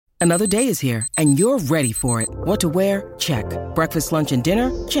Another day is here, and you're ready for it. What to wear? Check. Breakfast, lunch, and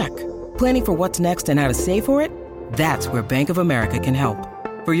dinner? Check. Planning for what's next and how to save for it? That's where Bank of America can help.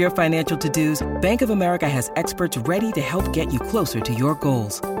 For your financial to-dos, Bank of America has experts ready to help get you closer to your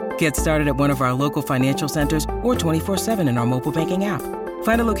goals. Get started at one of our local financial centers or 24/7 in our mobile banking app.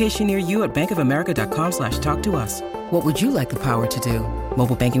 Find a location near you at bankofamerica.com/talktous. What would you like the power to do?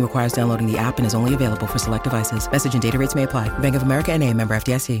 Mobile banking requires downloading the app and is only available for select devices. Message and data rates may apply. Bank of America N.A., member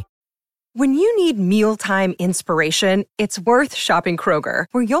FDIC. When you need mealtime inspiration, it's worth shopping Kroger,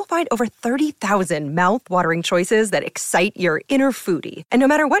 where you'll find over 30,000 mouth-watering choices that excite your inner foodie. And no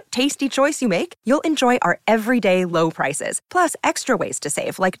matter what tasty choice you make, you'll enjoy our everyday low prices, plus extra ways to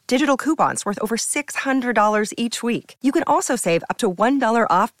save, like digital coupons worth over $600 each week. You can also save up to $1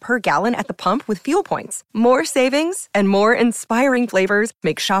 off per gallon at the pump with fuel points. More savings and more inspiring flavors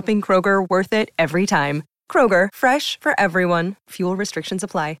make shopping Kroger worth it every time. Kroger, fresh for everyone. Fuel restrictions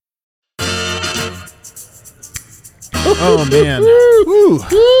apply. Oh, man. Woo.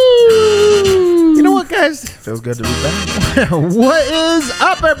 You know what, guys? Feels good to be back. What is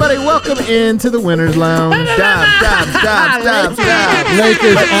up, everybody? Welcome into the Winners Lounge. Stop.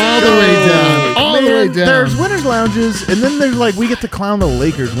 Lakers all the way down. All the way down. There's Winners Lounges, and then there's we get to clown the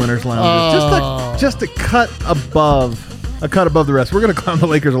Lakers Winners Lounges. Just a cut above the rest. We're going to clown the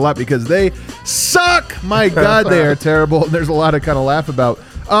Lakers a lot because they suck. My God, they are terrible. And there's a lot to kind of laugh about.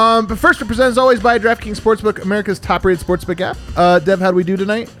 But first, we're presented as always by DraftKings Sportsbook, America's top-rated sportsbook app. Dev, how do we do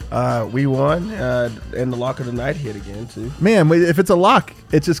tonight? We won, and the lock of the night hit again, too. Man, if it's a lock,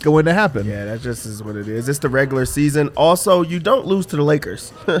 it's just going to happen. Yeah, that just is what it is. It's the regular season. Also, you don't lose to the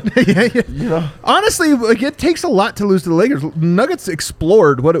Lakers. Yeah. You know? Honestly, it takes a lot to lose to the Lakers. Nuggets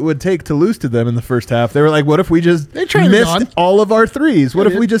explored what it would take to lose to them in the first half. They were like, what if we just missed all of our threes? What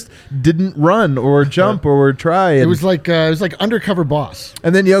if we just didn't run or jump or try? It was like Undercover Boss.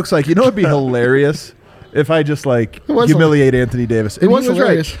 And then Yoke's like, you know, it'd be hilarious if I just humiliate Anthony Davis. And It was he was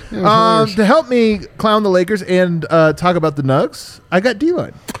hilarious. right. It was hilarious. To help me clown the Lakers and talk about the Nugs, I got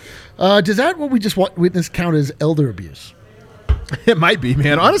D-Line. Does that what we just witnessed count as elder abuse? It might be,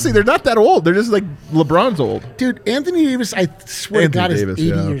 man. Honestly, they're not that old. They're just like LeBron's old. Dude, Anthony Davis, I swear to God, is 80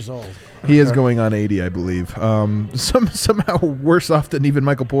 years old. He is going on 80, I believe. Somehow worse off than even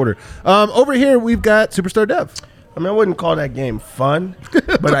Michael Porter. Over here, we've got Superstar Dev. I mean, I wouldn't call that game fun,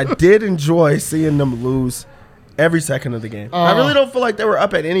 but I did enjoy seeing them lose every second of the game. I really don't feel like they were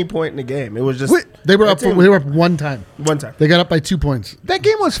up at any point in the game. It was just they were up one time. One time. They got up by 2 points. That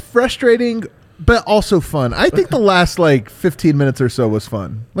game was frustrating, but also fun. I think the last 15 minutes or so was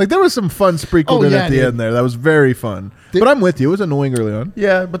fun. There was some fun sprinkled in at the end there. That was very fun. But I'm with you. It was annoying early on.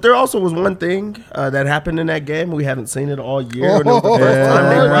 Yeah, but there also was one thing that happened in that game. We haven't seen it all year. It was the first time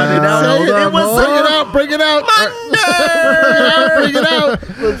they brought it out. Bring it out. Bring it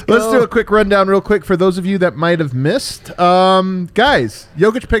out. Let's do a quick rundown real quick for those of you that might have missed. Guys,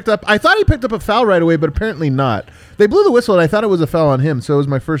 Jokic picked up, I thought he picked up a foul right away, but apparently not. They blew the whistle, and I thought it was a foul on him, so it was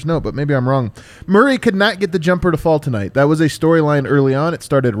my first note, but maybe I'm wrong. Murray could not get the jumper to fall tonight. That was a storyline early on. It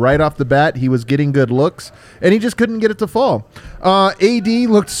started right off the bat. He was getting good looks, and he just couldn't get it to fall. AD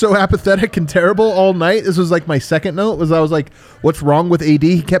looked so apathetic and terrible all night. This was my second note. I was like, what's wrong with AD?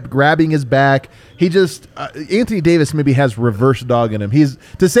 He kept grabbing his back. He just Anthony Davis maybe has reverse dog in him.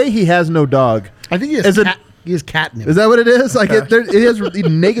 To say he has no dog. I think he has cat in him. Is that what it is? It has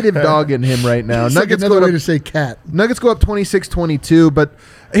negative dog in him right now. Nuggets another way to say cat. Nuggets go up 26-22, but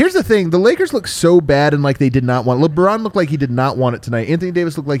here's the thing. The Lakers look so bad and they did not want it. LeBron looked like he did not want it tonight. Anthony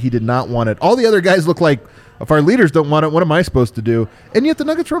Davis looked like he did not want it. All the other guys look like, if our leaders don't want it, what am I supposed to do? And yet the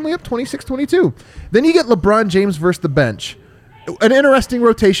Nuggets are only up 26-22. Then you get LeBron James versus the bench. An interesting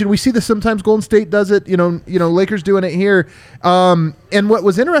rotation. We see this sometimes. Golden State does it. Lakers doing it here. And what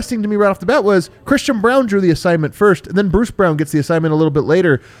was interesting to me right off the bat was Christian Brown drew the assignment first, and then Bruce Brown gets the assignment a little bit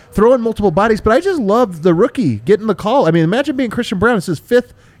later, throwing multiple bodies. But I just love the rookie getting the call. I mean, imagine being Christian Brown. It's his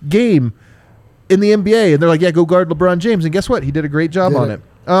fifth game in the NBA, and they're like, yeah, go guard LeBron James. And guess what? He did a great job on it.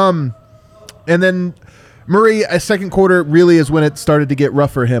 And then Murray, a second quarter really is when it started to get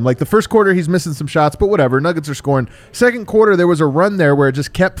rough for him. The first quarter, he's missing some shots, but whatever. Nuggets are scoring. Second quarter, there was a run there where it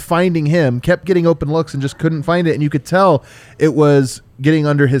just kept finding him, kept getting open looks, and just couldn't find it. And you could tell it was getting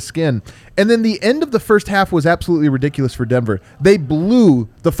under his skin. And then the end of the first half was absolutely ridiculous for Denver. They blew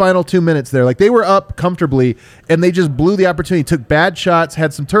the final 2 minutes there. They were up comfortably, and they just blew the opportunity, took bad shots,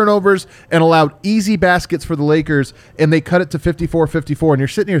 had some turnovers, and allowed easy baskets for the Lakers, and they cut it to 54-54. And you're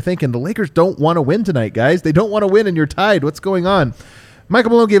sitting here thinking, the Lakers don't want to win tonight, guys. They don't want to win, and you're tied. What's going on?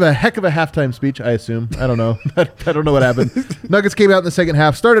 Michael Malone gave a heck of a halftime speech, I assume. I don't know. I don't know what happened. Nuggets came out in the second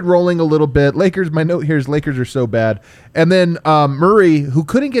half, started rolling a little bit. Lakers, my note here is Lakers are so bad. And then Murray, who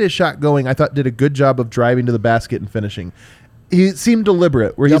couldn't get his shot going, I thought did a good job of driving to the basket and finishing. He seemed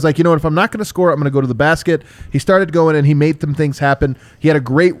deliberate, where he's like, you know what, if I'm not going to score, I'm going to go to the basket. He started going, and he made some things happen. He had a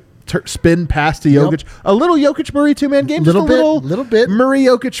great spin pass to Jokic. A little Jokic-Murray two-man game. Little bit.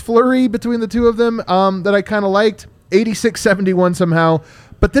 Murray-Jokic flurry between the two of them that I kind of liked. 86-71 somehow.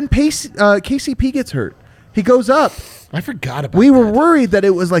 But then KCP gets hurt. He goes up. I forgot about that. We were worried that it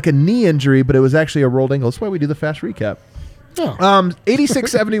was like a knee injury, but it was actually a rolled ankle. That's why we do the fast recap.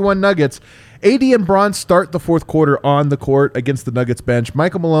 86-71 Nuggets. AD and Bron start the fourth quarter on the court against the Nuggets bench.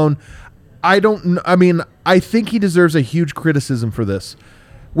 Michael Malone, I think he deserves a huge criticism for this.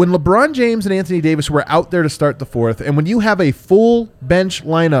 When LeBron James and Anthony Davis were out there to start the fourth, and when you have a full bench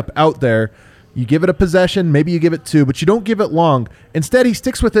lineup out there, you give it a possession, maybe you give it 2, but you don't give it long. Instead, he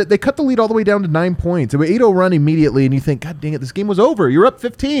sticks with it. They cut the lead all the way down to 9 points. It was 8-0 run immediately, and you think, God dang it, this game was over. You're up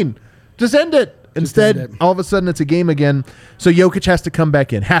 15. Just end it. Instead, all of a sudden, it's a game again. So Jokic has to come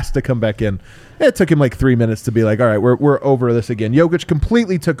back in. It took him like 3 minutes to be like, all right, we're over this again. Jokic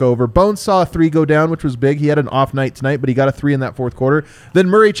completely took over. Bones saw a 3 go down, which was big. He had an off night tonight, but he got a 3 in that fourth quarter. Then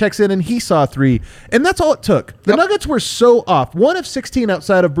Murray checks in, and he saw a 3. And that's all it took. The Nuggets were so off. 1 of 16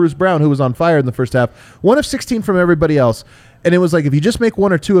 outside of Bruce Brown, who was on fire in the first half. 1 of 16 from everybody else. And it was like, if you just make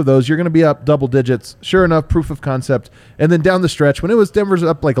 1 or 2 of those, you're going to be up double digits. Sure enough, proof of concept. And then down the stretch, when it was Denver's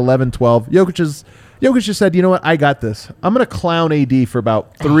up like 11-12, Jokic just said, you know what, I got this. I'm going to clown AD for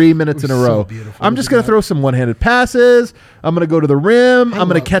about 3 minutes in a row. I'm just going to throw some one-handed passes. I'm going to go to the rim. I'm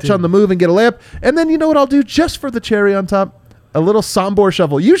going to catch on the move and get a layup. And then you know what I'll do just for the cherry on top? A little Sombor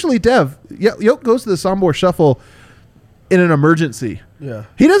shuffle. Usually, Jokic goes to the Sombor shuffle in an emergency. Yeah.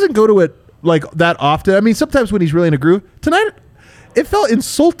 He doesn't go to it like that often. I mean, sometimes when he's really in a groove. Tonight, it felt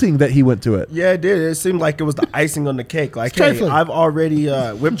insulting that he went to it. Yeah, it did. It seemed like it was the icing on the cake. Like, hey, I've already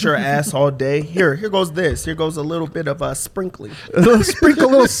whipped your ass all day. Here goes this. Here goes a little bit of sprinkling. A little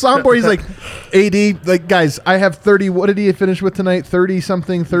Sombor. He's like, AD, like, guys, I have 30. What did he finish with tonight?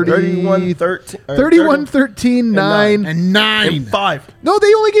 30-something? 31, 13, 9. And 9. And 5. No,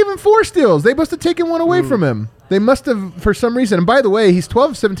 they only gave him 4 steals. They must have taken 1 away from him. They must have, for some reason. And by the way, he's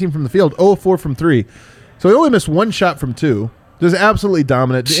 12 of 17 from the field, 0 of 4 from 3. So he only missed 1 shot from 2. Just absolutely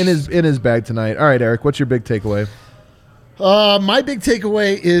dominant in his bag tonight. All right, Eric, what's your big takeaway? My big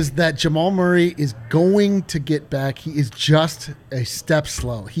takeaway is that Jamal Murray is going to get back. He is just a step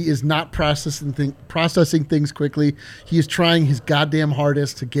slow. He is not processing things quickly. He is trying his goddamn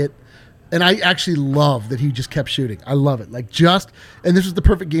hardest to get. And I actually love that he just kept shooting. I love it. And this was the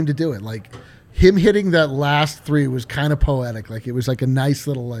perfect game to do it. Like, him hitting that last 3 was kind of poetic. Like, it was like a nice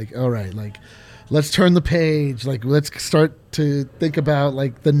little, like, all right, like, let's turn the page. Like, let's start to think about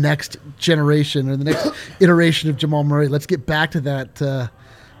like the next generation or the next iteration of Jamal Murray. Let's get back to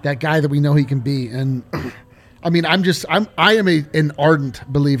that guy that we know he can be. And I mean, I am an ardent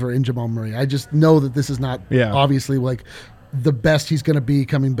believer in Jamal Murray. I just know that this is not obviously like the best he's going to be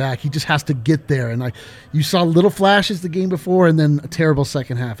coming back. He just has to get there. And like, you saw little flashes the game before, and then a terrible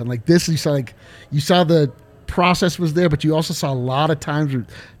second half. And like this, you saw the process was there, but you also saw a lot of times where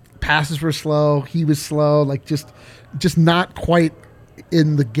passes were slow. He was slow, like just not quite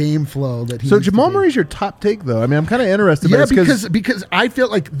in the game flow that he. So Jamal Murray's your top take, though. I mean, I'm kind of interested. Yeah, because I feel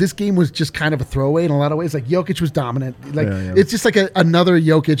like this game was just kind of a throwaway in a lot of ways. Like Jokic was dominant. Like it's just like another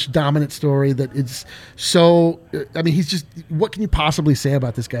Jokic dominant story that it's so. I mean, he's just. What can you possibly say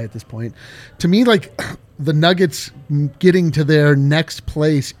about this guy at this point? To me, like the Nuggets getting to their next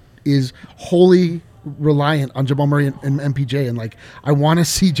place is wholly reliant on Jamal Murray and MPJ, and like I want to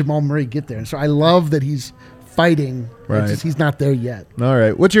see Jamal Murray get there, and so I love that he's fighting. Right. Just, he's not there yet. All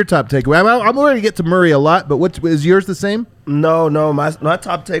right, what's your top takeaway? I'm going to get to Murray a lot, but what is yours the same? No, my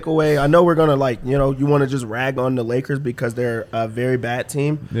top takeaway. I know we're gonna you want to just rag on the Lakers because they're a very bad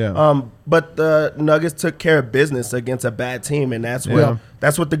team. Yeah. But the Nuggets took care of business against a bad team, and that's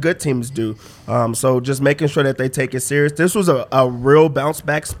what the good teams do. So just making sure that they take it serious. This was a real bounce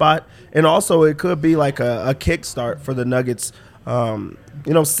back spot, and also it could be like a kickstart for the Nuggets.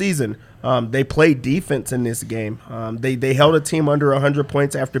 Season. They played defense in this game. They held a team under 100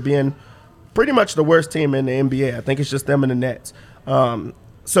 points after being pretty much the worst team in the NBA. I think it's just them and the Nets.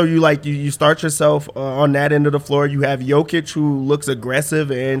 So you start yourself on that end of the floor. You have Jokic, who looks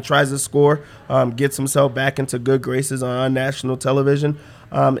aggressive and tries to score, gets himself back into good graces on national television,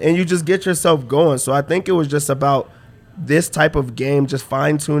 and you just get yourself going. So I think it was just about this type of game, just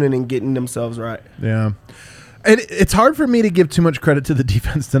fine-tuning and getting themselves right. Yeah. It's hard for me to give too much credit to the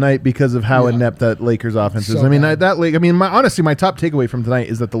defense tonight because of how inept that Lakers offense is. So I mean, honestly, my top takeaway from tonight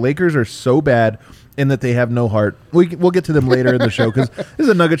is that the Lakers are so bad and that they have no heart. We'll get to them later in the show because this is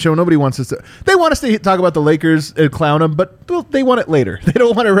a Nugget show. Nobody wants us to. They want us to talk about the Lakers and clown them, but they want it later. They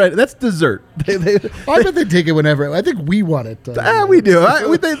don't want it. That's dessert. I bet they take it whenever. I think we want it. We do.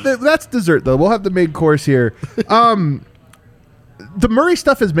 That's dessert though. We'll have the main course here. The Murray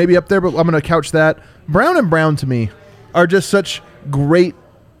stuff is maybe up there, but I'm going to couch that. Brown and Brown to me are just such great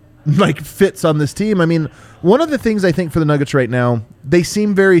fits on this team. I mean, one of the things I think for the Nuggets right now, they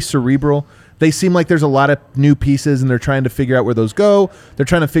seem very cerebral. They seem like there's a lot of new pieces, and they're trying to figure out where those go. They're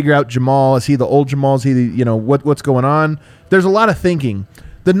trying to figure out Jamal. Is he the old Jamal? Is he the, what's going on? There's a lot of thinking.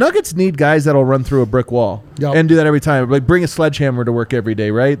 The Nuggets need guys that'll run through a brick wall and do that every time. Like bring a sledgehammer to work every day,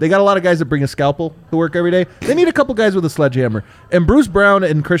 right? They got a lot of guys that bring a scalpel to work every day. They need a couple guys with a sledgehammer. And Bruce Brown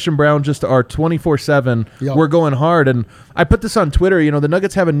and Christian Brown just are 24/7. We're going hard. And I put this on Twitter. The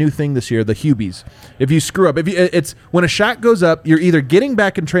Nuggets have a new thing this year, the Hubies. If you screw up, it's when a shot goes up, you're either getting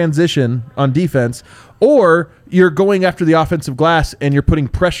back in transition on defense, or you're going after the offensive glass and you're putting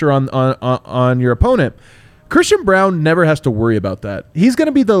pressure on your opponent. Christian Brown never has to worry about that. He's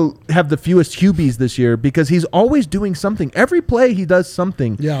going to have the fewest Hubies this year because he's always doing something. Every play he does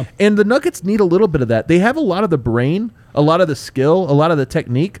something. Yeah. And the Nuggets need a little bit of that. They have a lot of the brain, a lot of the skill, a lot of the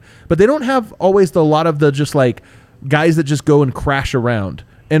technique, but they don't have always a lot of the just guys that just go and crash around.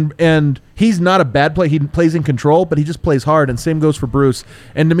 And he's not a bad player. He plays in control, but he just plays hard. And same goes for Bruce.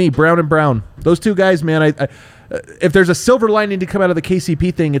 And to me, Brown and Brown, those two guys, man, if there's a silver lining to come out of the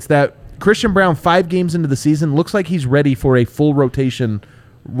KCP thing, it's that Christian Brown, 5 games into the season, looks like he's ready for a full rotation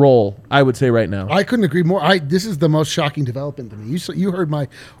role, I would say right now. I couldn't agree more. This is the most shocking development to me. You heard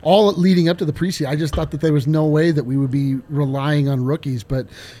all leading up to the preseason. I just thought that there was no way that we would be relying on rookies, but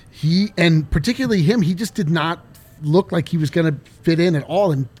and particularly him, he just did not look like he was going to fit in at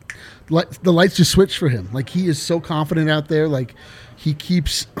all, and the lights just switched for him. He is so confident out there. He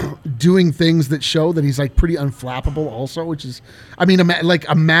keeps doing things that show that he's pretty unflappable also, which is,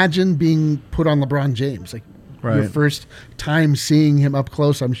 imagine being put on LeBron James, your first time seeing him up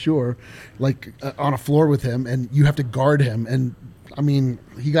close, I'm sure, on a floor with him, and you have to guard him. And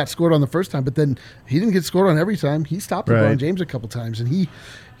he got scored on the first time, but then he didn't get scored on every time. He stopped LeBron James a couple times, and he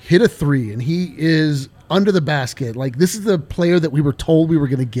hit a 3, and he is under the basket. This is the player that we were told we were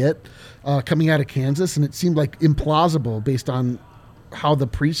going to get coming out of Kansas, and it seemed implausible based on how the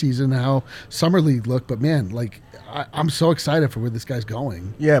preseason, how Summer League looked. But man, I'm so excited for where this guy's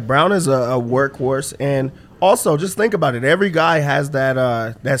going. Yeah, Brown is a workhorse, and also just think about it. Every guy has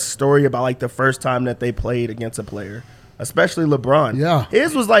that story about the first time that they played against a player, especially LeBron. Yeah,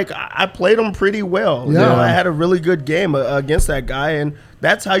 his was I played him pretty well. Yeah, I had a really good game against that guy, and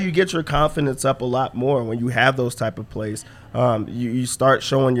that's how you get your confidence up a lot more when you have those type of plays. You start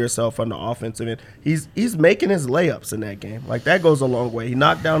showing yourself on the offensive end. He's making his layups in that game. That goes a long way. He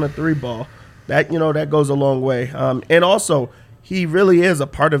knocked down a 3 ball. That goes a long way. And also, he really is a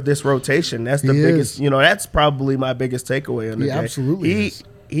part of this rotation. That's the biggest. That's probably my biggest takeaway on the day. Absolutely.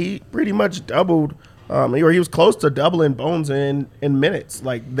 He pretty much doubled. He was close to doubling Bones in minutes.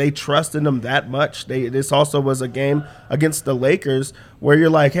 They trusted him that much. This also was a game against the Lakers where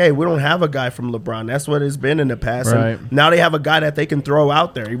you're hey, we don't have a guy from LeBron. That's what it's been in the past. Right. And now they have a guy that they can throw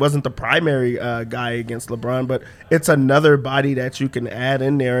out there. He wasn't the primary guy against LeBron, but it's another body that you can add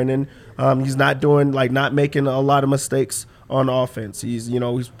in there. And then he's not doing not making a lot of mistakes on offense. He's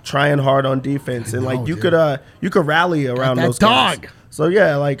trying hard on defense, and you could rally around those guys. So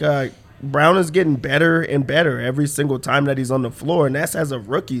yeah, Brown is getting better and better every single time that he's on the floor, and that's as a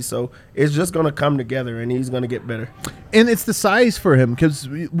rookie. So it's just going to come together, and he's going to get better. And it's the size for him because,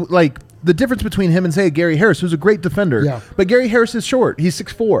 the difference between him and, say, Gary Harris, who's a great defender. Yeah. But Gary Harris is short. He's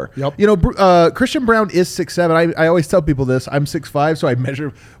 6'4". Yep. Christian Brown is 6'7". I always tell people this. I'm 6'5", so I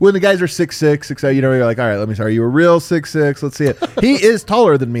measure. When the guys are 6'6", 6'7", you're all right, let me see. Are you a real 6'6"? Let's see it. He is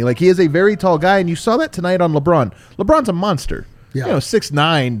taller than me. He is a very tall guy, and you saw that tonight on LeBron. LeBron's a monster. Yeah.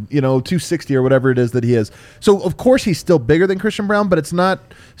 6'9", 260 or whatever it is that he is. So, of course, he's still bigger than Christian Brown, but it's not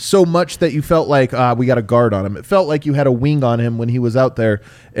so much that you felt we got a guard on him. It felt like you had a wing on him when he was out there,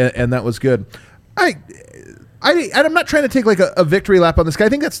 and that was good. I'm not trying to take a victory lap on this guy. I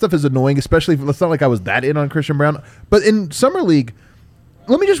think that stuff is annoying, especially if it's not like I was that in on Christian Brown. But in Summer League,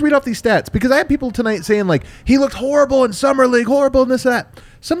 let me just read off these stats, because I had people tonight saying he looked horrible in Summer League, horrible and this and that.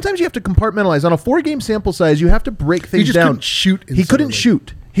 Sometimes you have to compartmentalize. On a 4-game sample size, you have to break things down. Couldn't shoot. He couldn't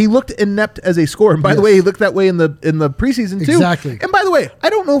shoot. He looked inept as a scorer. And by the way, he looked that way in the preseason too. Exactly. And by the way, I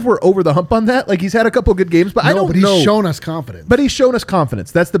don't know if we're over the hump on that. Like, he's had a couple of good games, but I don't know. He's shown us confidence. But he's shown us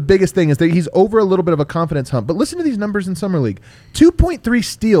confidence. That's the biggest thing, is that he's over a little bit of a confidence hump. But listen to these numbers in Summer League. 2.3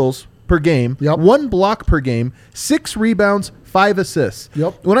 steals per game, 1 block per game, 6 rebounds, 5 assists.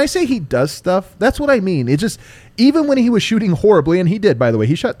 When I say he does stuff, that's what I mean. It just, even when he was shooting horribly, and he did, by the way,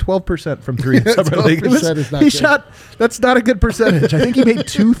 he shot 12% from 3 in Summer League. That's not a good percentage. I think he made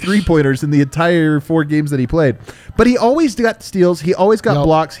 2 3-pointers in the entire 4 games that he played. But he always got steals, he always got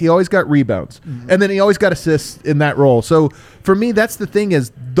blocks, he always got rebounds, and then he always got assists in that role. So for me, that's the thing,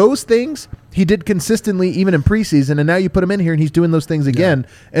 is those things he did consistently even in preseason, and now you put him in here and he's doing those things again.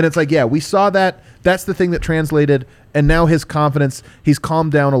 And it's like, we saw that. That's the thing that translated, and now his confidence, he's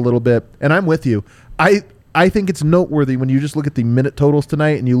calmed down a little bit. And I'm with you. I think it's noteworthy when you just look at the minute totals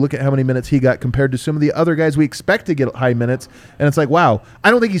tonight and you look at how many minutes he got compared to some of the other guys we expect to get high minutes. And it's like, wow,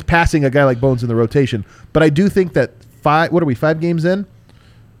 I don't think he's passing a guy like Bones in the rotation. But I do think that 5 games in?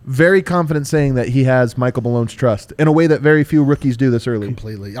 Very confident saying that he has Michael Malone's trust in a way that very few rookies do this early.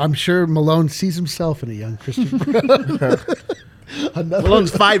 Completely. I'm sure Malone sees himself in a young Christian Brown.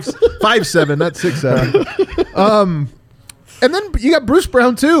 Malone's 5'7", not 6'7". And then you got Bruce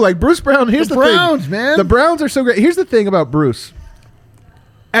Brown too. Like, Bruce Brown, here's the Browns, thing. man. The Browns are so great. Here's the thing about Bruce.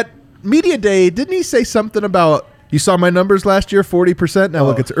 At Media Day, didn't he say something about, you saw my numbers last year, 40%? Now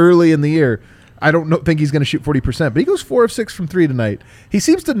look, it's early in the year. I don't think he's going to shoot 40%, but he goes 4 of 6 from 3 tonight. He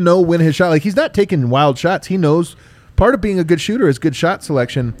seems to know when his shot, like, he's not taking wild shots. He knows part of being a good shooter is good shot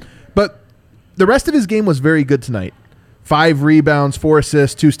selection. But the rest of his game was very good tonight. 5 rebounds, 4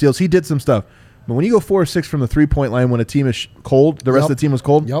 assists, 2 steals. He did some stuff. But when you go 4 of 6 from the 3-point line when a team is cold, the rest of the team was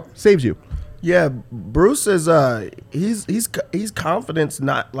cold, saves you. Yeah, Bruce is he's confident,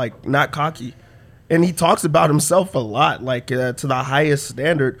 not cocky. And he talks about himself a lot, to the highest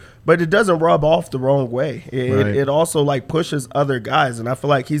standard, but it doesn't rub off the wrong way. It also pushes other guys, and I feel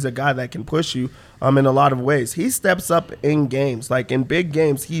like he's a guy that can push you in a lot of ways. He steps up in games, in big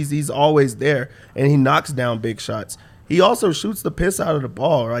games. He's always there, and he knocks down big shots. He also shoots the piss out of the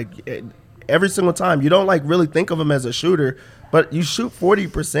ball, every single time. You don't really think of him as a shooter, but you shoot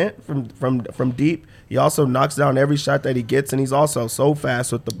 40% from deep. He also knocks down every shot that he gets, and he's also so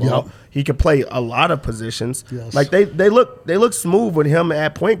fast with the ball. He can play a lot of positions. They look smooth with him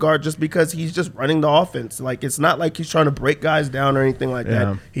at point guard just because he's just running the offense. It's not like he's trying to break guys down or anything like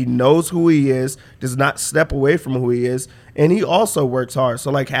that. He knows who he is, does not step away from who he is, and he also works hard.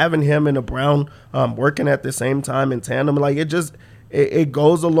 So having him and a Brown working at the same time in tandem, it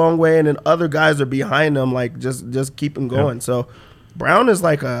goes a long way, and then other guys are behind them, just keep him going. So Brown is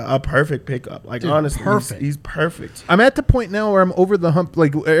a perfect pickup. Dude, honestly, perfect. He's perfect. I'm at the point now where I'm over the hump.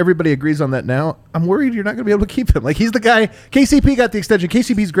 Everybody agrees on that now. I'm worried you're not going to be able to keep him. He's the guy. KCP got the extension.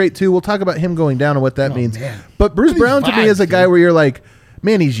 KCP's great too. We'll talk about him going down and what that means. Man. But Bruce Brown to me is a guy where you're like,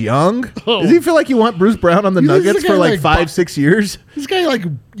 man, he's young. Does he feel like you want Bruce Brown on the Nuggets for 5-6 years? This guy,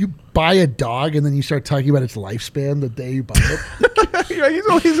 you buy a dog and then you start talking about its lifespan the day you buy it.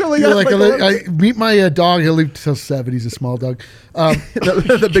 he's only got I meet my dog. He'll live till 7. He's a small dog.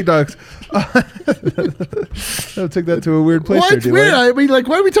 The big dogs. I'll take that to a weird place. Well, it's weird. I mean,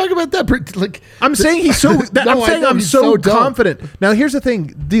 why are we talking about that? I'm saying he's so. I'm so confident. Now, here's the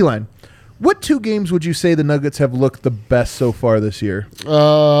thing, D-line. What 2 games would you say the Nuggets have looked the best so far this year?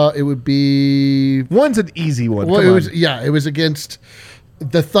 It would be... One's an easy one. Well, it was against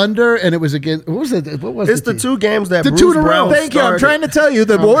the Thunder, and it was against... What was it? It's the 2 games that Bruce two in a row. Brown Thank you. I'm trying to tell you,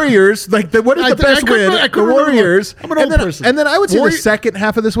 the Warriors, what is the best win? The Warriors. I'm an old person. And then I would say the second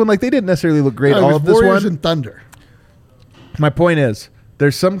half of this one, they didn't necessarily look great all of this Warriors one. and Thunder. My point is,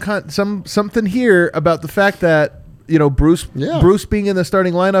 there's something here about the fact that Bruce being in the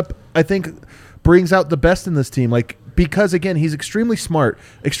starting lineup, I think, brings out the best in this team. Because again, he's extremely smart,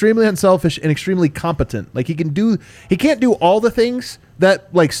 extremely unselfish, and extremely competent. He can't do all the things that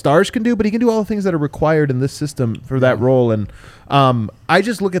stars can do, but he can do all the things that are required in this system for that role. And I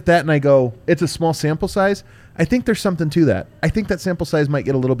just look at that and I go, it's a small sample size. I think there's something to that. I think that sample size might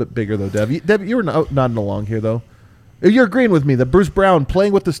get a little bit bigger though, Dev. Dev, you were nodding along here though. You're agreeing with me that Bruce Brown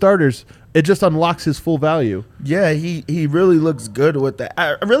playing with the starters, it just unlocks his full value. Yeah, he really looks good with that.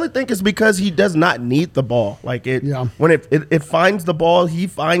 I really think it's because he does not need the ball. When it finds the ball, he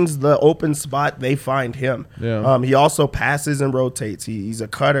finds the open spot, they find him. Yeah. He also passes and rotates. He's a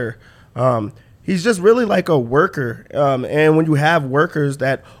cutter. He's just really like a worker. And when you have workers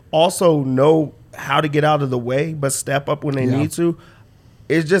that also know how to get out of the way but step up when they need to,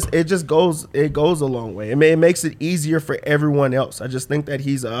 it goes a long way. It makes it easier for everyone else. I just think that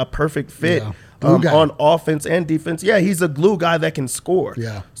he's a perfect fit on offense and defense. Yeah, he's a glue guy that can score.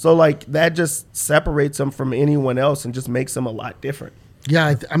 Yeah. So, like, that just separates him from anyone else and just makes him a lot different.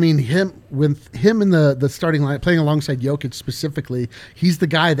 Yeah, I mean, him in the starting line, playing alongside Jokic specifically, he's the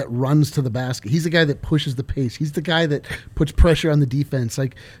guy that runs to the basket. He's the guy that pushes the pace. He's the guy that puts pressure on the defense.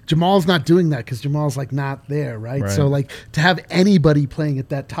 Like, Jamal's not doing that because Jamal's, like, not there, right? So, like, to have anybody playing at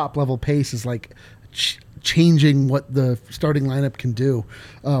that top-level pace is, like, changing what the starting lineup can do.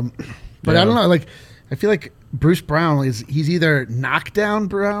 But I don't know, like, I feel like Bruce Brown he's either knockdown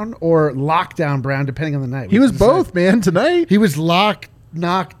Brown or lockdown Brown, depending on the night. He was both, man, tonight. He was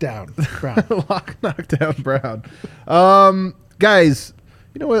knockdown Brown. Knockdown Brown. Guys,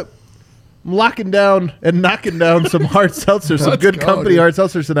 you know what? I'm locking down and knocking down some hard seltzers, some good company hard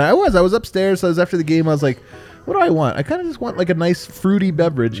seltzers tonight. I was upstairs. So I was after the game. I was like, what do I want? I kind of just want like a nice fruity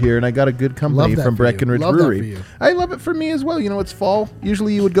beverage here, and I got a good company from Breckenridge Brewery. I love it for me as well. You know, it's fall.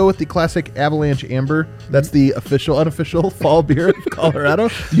 Usually you would go with the classic Avalanche Amber. That's the unofficial fall beer of Colorado.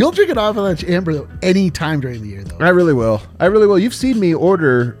 You'll drink an Avalanche Amber though, any time during the year, though. I really will. You've seen me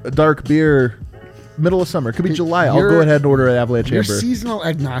order a dark beer middle of summer. It could be July. I'll go ahead and order an Avalanche Amber. You're seasonal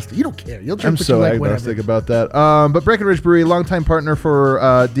agnostic. You don't care. You'll drink I'm so agnostic about that. But Breckenridge Brewery, longtime partner for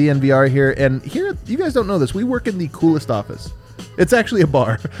DNVR here. And here, you guys don't know this. We work in the coolest office. It's actually a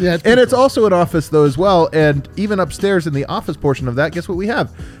bar. Yeah, it's also an office, though, as well. And even upstairs in the office portion of that, guess what we have?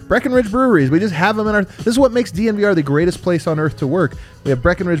 Breckenridge Breweries. We just have them in our... This is what makes DNVR the greatest place on earth to work. We have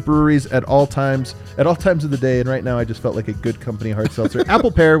Breckenridge Breweries at all times of the day. And right now, I just felt like a good company hard seltzer.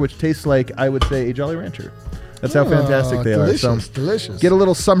 Apple pear, which tastes like, I would say, a Jolly Rancher. That's how fantastic they are. So delicious. Get a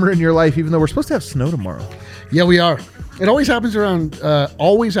little summer in your life, even though we're supposed to have snow tomorrow. Yeah, we are. It always happens around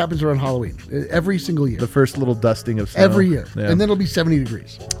Halloween, every single year. The first little dusting of snow. Every year. Yeah. And then it'll be 70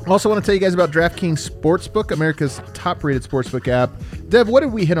 degrees. Also want to tell you guys about DraftKings Sportsbook, America's top-rated sportsbook app. Dev, what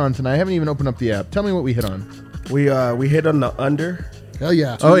did we hit on tonight? I haven't even opened up the app. Tell me what we hit on. We hit on the under. Hell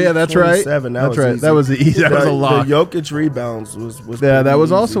yeah. Oh, yeah, that's right. That's right. That was easy. That was a lock. The Jokic rebounds was yeah, that was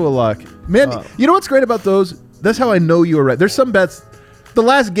easy. Also a lock. Man, you know what's great about those? That's how I know you were right. There's some bets. The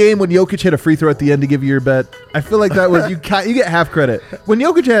last game when Jokic hit a free throw at the end to give you your bet, I feel like that was you get half credit. When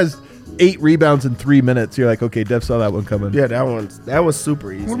Jokic has 8 rebounds in 3 minutes, you're like, okay, Dev saw that one coming. Yeah, that was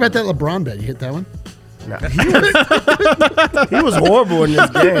super easy. What about that LeBron bet? You hit that one? Nah, he was horrible in this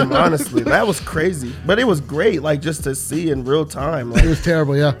game, honestly. That was crazy. But it was great, like, just to see in real time. Like, it was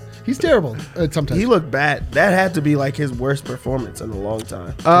terrible, yeah. He's terrible sometimes. He looked bad. That had to be like his worst performance in a long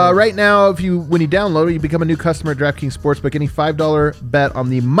time. Right now, when you download it, you become a new customer at DraftKings Sportsbook. Any $5 bet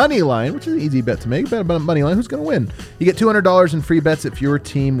on the money line, which is an easy bet to make, bet on the money line, who's going to win? You get $200 in free bets if your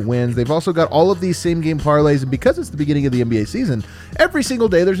team wins. They've also got all of these same game parlays, and because it's the beginning of the NBA season, every single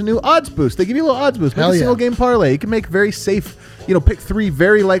day there's a new odds boost. They give you a little odds boost. Make a single game parlay. You can make very safe, pick 3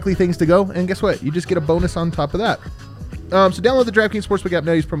 very likely things to go, and guess what? You just get a bonus on top of that. So download the DraftKings Sportsbook app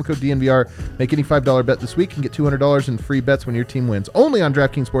now. Use promo code DNVR. Make any $5 bet this week and get $200 in free bets when your team wins. Only on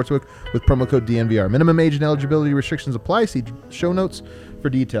DraftKings Sportsbook with promo code DNVR. Minimum age and eligibility restrictions apply. See show notes for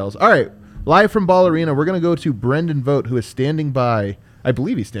details. All right, live from Ball Arena, we're going to go to Brendan Vogt, who is standing by. I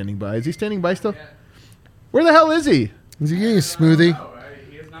believe he's standing by. Is he standing by still? Where the hell is he? Is he getting a smoothie?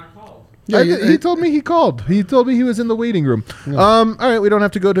 Yeah, he told me he called. He told me he was in the waiting room. Yeah. All right, we don't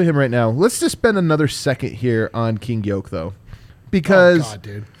have to go to him right now. Let's just spend another second here on King Yoke, though. Because... Oh, God,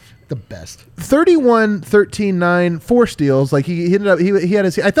 dude. The best. 31, 13, 9, 4 steals. Like, he ended up... He had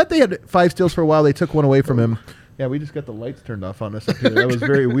his... I thought they had 5 steals for a while. They took one away from him. Yeah, we just got the lights turned off on us up here. That was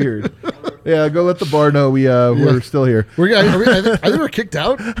very weird. Yeah, go let the bar know we're still here. I think we're kicked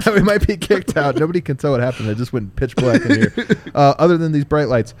out. We might be kicked out. Nobody can tell what happened. It just went pitch black in here. Other than these bright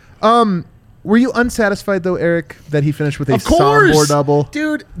lights. Were you unsatisfied, though, Eric, that he finished with a Sombor double?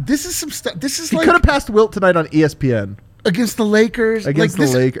 Dude, this is some stuff. This is he could have passed Wilt tonight on ESPN. Against the Lakers. Against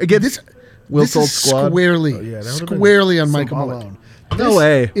Wilt's old squad. Squarely on Michael Malone. No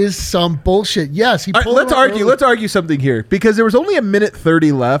way. Is some bullshit. Yes, he pulled let's argue. Let's argue something here because there was only a minute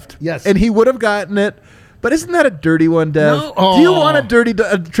 30 left. Yes, and he would have gotten it. But isn't that a dirty one, Dev? No. Oh. Do you want a dirty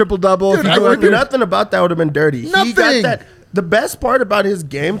triple double? Nothing about that would have been dirty. Nothing. He got that. The best part about his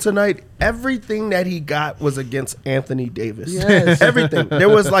game tonight, everything that he got was against Anthony Davis. Yes. Everything. There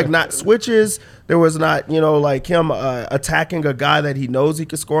was not switches. There was not him attacking a guy that he knows he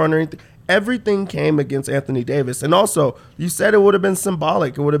could score on or anything. Everything came against Anthony Davis. And also, you said it would have been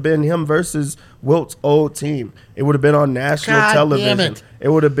symbolic. It would have been him versus Wilt's old team. It would have been on national television. It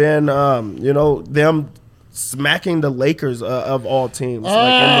would have been, them smacking the Lakers of all teams,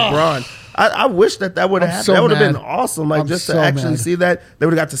 and LeBron. I wish that would have happened. So that would have been awesome. See that. They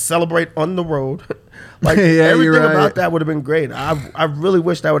would have got to celebrate on the road. Everything about that would have been great. I really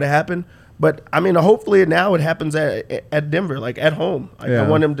wish that would have happened. But I mean, hopefully now it happens at Denver, like at home. Like I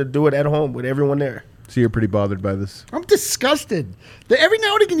want him to do it at home with everyone there. So you're pretty bothered by this? I'm disgusted. Every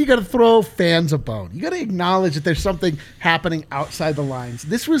now and again, you got to throw fans a bone. You got to acknowledge that there's something happening outside the lines.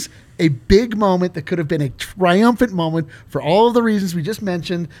 This was a big moment that could have been a triumphant moment for all of the reasons we just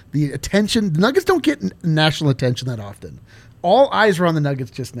mentioned. The attention, the Nuggets don't get national attention that often. All eyes were on the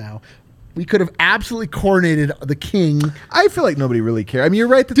Nuggets just now. We could have absolutely coronated the king. I feel like nobody really cared. I mean, you're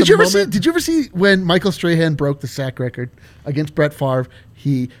right. That Did you ever see when Michael Strahan broke the sack record against Brett Favre?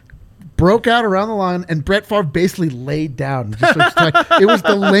 He broke out around the line, and Brett Favre basically laid down. It was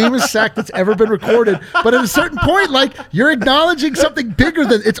the lamest sack that's ever been recorded. But at a certain point, like, you're acknowledging something bigger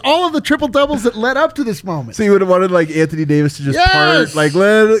than it's all of the triple doubles that led up to this moment. So you would have wanted like Anthony Davis to just part, like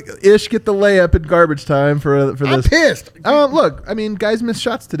let Ish get the layup in garbage time for this. I'm pissed. Look, I mean, guys missed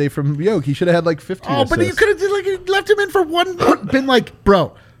shots today from Jokic. He should have had like 15. Oh, but you could have left him in for one. Been like,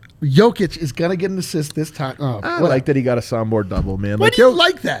 bro, Jokic is going to get an assist this time. I like that he got a Sombor double, man. Why do you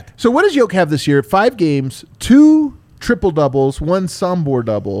like that? So what does Jokic have this year? 5 games, 2 triple doubles, 1 Sombor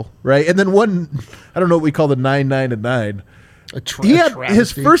double, right? And then 1, I don't know what we call the 9-9-9. He had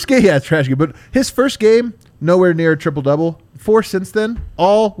his first game, trash game, but his first game, nowhere near a triple double. 4 since then,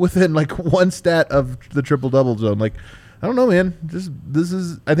 all within like 1 stat of the triple double zone. Like, I don't know, man. This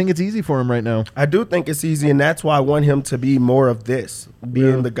is. I think it's easy for him right now. I do think it's easy, and that's why I want him to be more of this,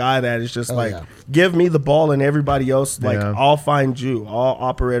 being the guy that is just give me the ball and everybody else. Like, I'll find you, I'll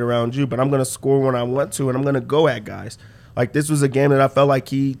operate around you, but I'm gonna score when I want to, and I'm gonna go at guys. Like, this was a game that I felt like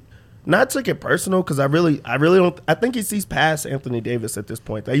he not took it personal, because I really don't. I think he sees past Anthony Davis at this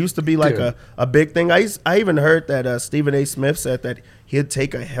point. That used to be like a big thing. I even heard that Stephen A. Smith said that he'd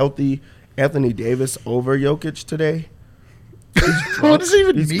take a healthy Anthony Davis over Jokic today. What does it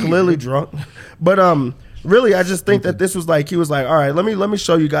even mean? He's clearly drunk. But really, I just think that this was like, he was like, all right, let me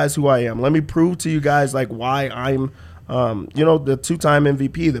show you guys who I am. Let me prove to you guys like why I'm the 2-time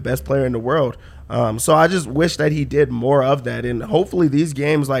MVP, the best player in the world. So I just wish that he did more of that, and hopefully these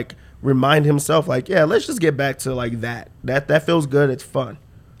games like remind himself like, yeah, let's just get back to like that feels good. It's fun.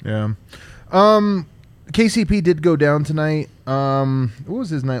 Yeah. KCP did go down tonight. What was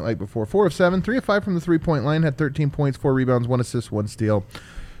his night like before? 4 of 7, 3 of 5 from the 3-point line, had 13 points, 4 rebounds, 1 assist, 1 steal.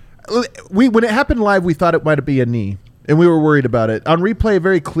 When it happened live, we thought it might be a knee, and we were worried about it. On replay,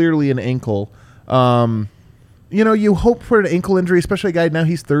 very clearly an ankle. You hope for an ankle injury, especially a guy now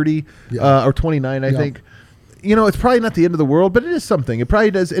he's 30 or 29, I think. It's probably not the end of the world, but it is something. It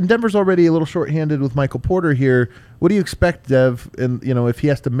probably does. And Denver's already a little shorthanded with Michael Porter here. What do you expect, Dev? And if he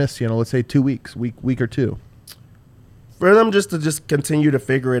has to miss, let's say 2 weeks, week or two. For them just to continue to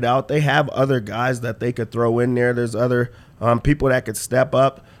figure it out, they have other guys that they could throw in there. There's other people that could step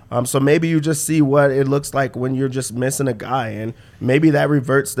up. So maybe you just see what it looks like when you're just missing a guy, and maybe that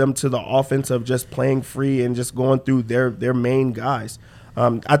reverts them to the offense of just playing free and just going through their main guys.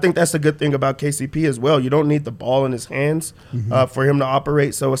 I think that's a good thing about KCP as well. You don't need the ball in his hands for him to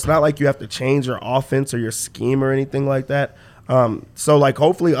operate, so it's not like you have to change your offense or your scheme or anything like that. So like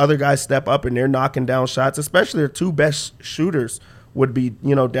hopefully other guys step up and they're knocking down shots, especially their 2 best shooters would be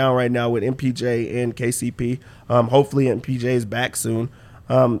down right now with MPJ and KCP. Hopefully MPJ is back soon.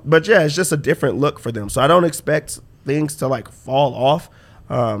 But yeah, it's just a different look for them. So I don't expect things to like fall off,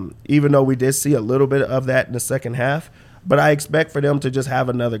 even though we did see a little bit of that in the second half. But I expect for them to just have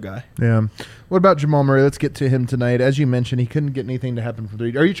another guy. Yeah. What about Jamal Murray? Let's get to him tonight. As you mentioned, he couldn't get anything to happen from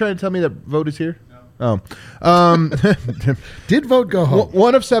 3. Are you trying to tell me that Vogt is here? No. Oh. Did Vogt go home?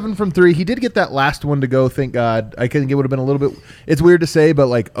 1 of 7 from 3. He did get that last one to go, thank God. I think it would have been a little bit – it's weird to say, but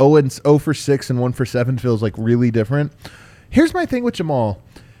like 0 for 6 and 1 for 7 feels like really different. Here's my thing with Jamal.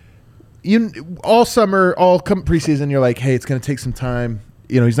 All summer, all preseason, you're like, hey, it's going to take some time.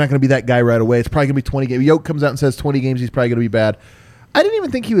 He's not going to be that guy right away. It's probably going to be 20 games. Yoke comes out and says 20 games, he's probably going to be bad. I didn't even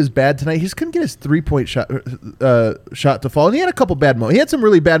think he was bad tonight. He just couldn't get his 3-point shot to fall. And he had a couple bad moments. He had some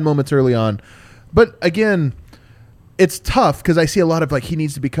really bad moments early on. But again, it's tough because I see a lot of like he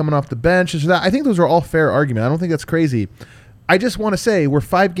needs to be coming off the bench. I think those are all fair arguments. I don't think that's crazy. I just want to say we're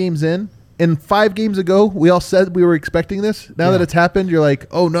 5 games in. And 5 games ago, we all said we were expecting this. Now that it's happened, you're like,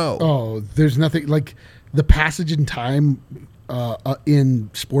 oh, no. Oh, there's nothing like the passage in time in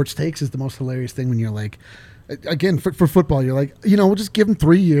sports takes is the most hilarious thing when you're like, again, for football, you're like, we'll just give him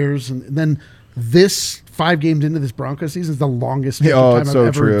 3 years. And then this 5 games into this Broncos season is the longest time I've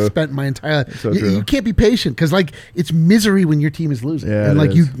ever spent my entire life. You can't be patient because like it's misery when your team is losing. And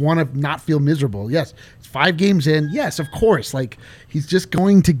like you want to not feel miserable. Yes, it's 5 games in. Yes, of course. Like he's just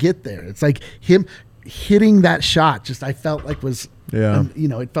going to get there. It's like him. hitting that shot, I felt like was,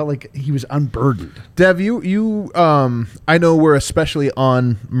 it felt like he was unburdened. Dev, you I know we're especially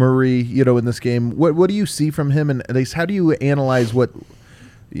on Murray, in this game. What do you see from him, and at least how do you analyze what,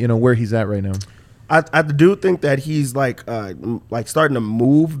 where he's at right now? I do think that he's like starting to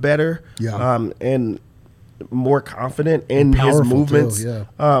move better, and more confident in his movements. Too,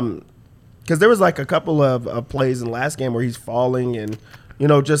 because there was like a couple of plays in the last game where he's falling and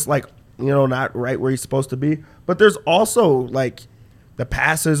just like not right where he's supposed to be. But there's also like the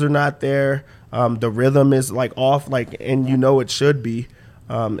passes are not there. The rhythm is like off, and it should be.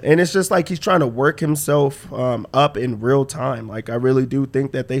 And it's just like he's trying to work himself up in real time. Like, I really do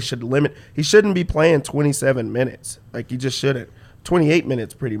think that they should limit. He shouldn't be playing 27 minutes. Like, he just shouldn't. 28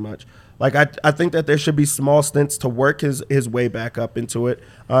 minutes pretty much. Like, I think that there should be small stints to work his way back up into it,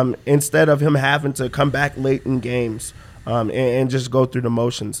 instead of him having to come back late in games and just go through the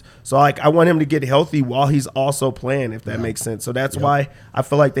motions. So, like, I want him to get healthy while he's also playing, if that makes sense. So that's why I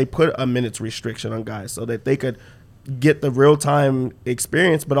feel like they put a minutes restriction on guys so that they could get the real-time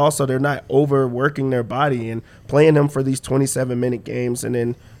experience, but also they're not overworking their body and playing them for these 27-minute games. And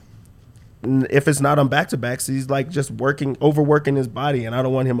then if it's not on back-to-backs, he's like just overworking his body, and I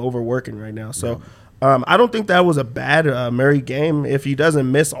don't want him overworking right now. So I don't think that was a bad Murray game if he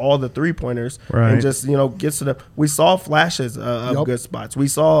doesn't miss all the three-pointers and just, gets to the – we saw flashes of good spots. We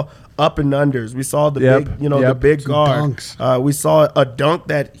saw up and unders. We saw the big, the big guard. We saw a dunk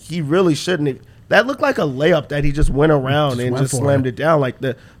that he really shouldn't have. That looked like a layup that he just went around and just slammed it down. Like,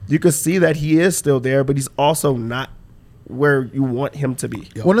 you could see that he is still there, but he's also not where you want him to be.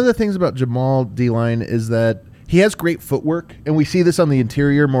 One of the things about Jamal D-Line is that he has great footwork, and we see this on the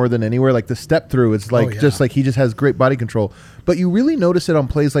interior more than anywhere. Like, the step through is just like he just has great body control. But you really notice it on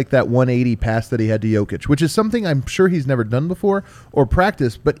plays like that 180 pass that he had to Jokic, which is something I'm sure he's never done before or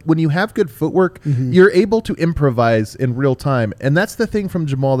practiced. But when you have good footwork, you're able to improvise in real time. And that's the thing from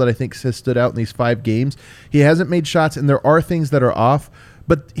Jamal that I think has stood out in these 5 games. He hasn't made shots, and there are things that are off.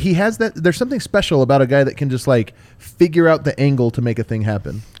 But he has that. There's something special about a guy that can just like figure out the angle to make a thing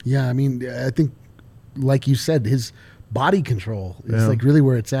happen. Yeah, I mean, I think, like you said, his body control is like really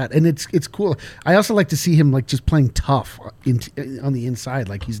where it's at, and it's cool. I also like to see him like just playing tough on the inside.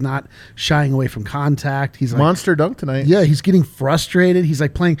 Like, he's not shying away from contact. He's like, monster dunk tonight. Yeah, he's getting frustrated. He's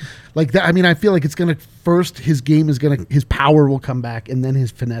like playing like that. I mean, I feel like it's gonna first his power will come back, and then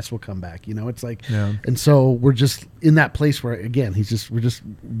his finesse will come back. It's like, and so we're just in that place where again we're just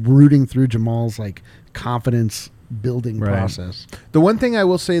rooting through Jamal's like confidence building process. The one thing I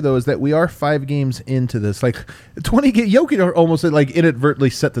will say though is that we are 5 games into this. Like 20 games, Jokic almost like inadvertently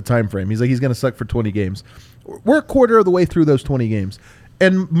set the time frame. He's like, he's going to suck for 20 games. We're a quarter of the way through those 20 games.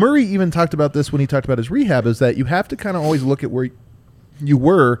 And Murray even talked about this when he talked about his rehab, is that you have to kind of always look at where you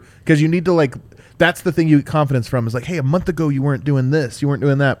were, because you need to like, that's the thing you get confidence from, is like, hey, a month ago you weren't doing this, you weren't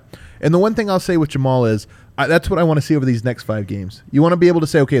doing that. And the one thing I'll say with Jamal is that's what I want to see over these next 5 games. You want to be able to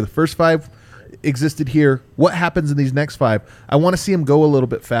say, okay, the first 5 existed here. What happens in these next 5? I want to see him go a little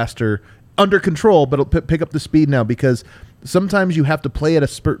bit faster, under control, but it'll pick up the speed now, because sometimes you have to play at a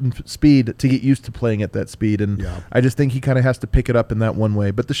certain speed to get used to playing at that speed. And I just think he kind of has to pick it up in that one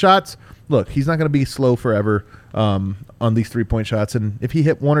way. But the shots, look, he's not going to be slow forever on these 3-point shots. And if he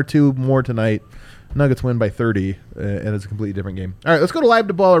hit 1 or 2 more tonight, Nuggets win by 30, and it's a completely different game. All right, let's go to Live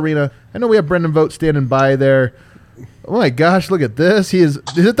to Ball Arena. I know we have Brendan Vogt standing by there. Oh my gosh, look at this. Is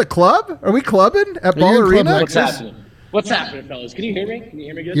it the club? Are we clubbing at Ball Arena? What's happening? What's happening, fellas? Can you hear me? Can you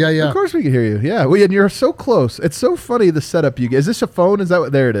hear me good? Yeah. Of course we can hear you. Yeah. And you're so close. It's so funny, the setup you get. Is this a phone? Is that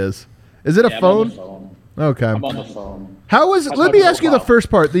what? There it is. Is it a phone? I'm on the phone. Okay. I'm on the phone. How was it? Let me ask you the first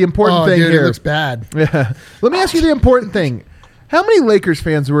part, the important thing dude, here. It looks bad. Yeah. Let me ask you the important thing. How many Lakers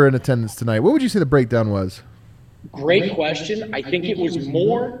fans were in attendance tonight? What would you say the breakdown was? Great question. I think it was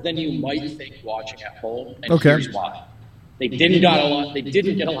more than you might think watching at home, and here's why. They didn't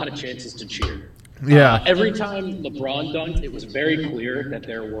get a lot of chances to cheer. Yeah. Every time LeBron dunked, it was very clear that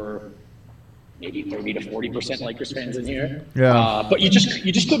there were maybe 30 to 40% Lakers fans in here. Yeah. But you just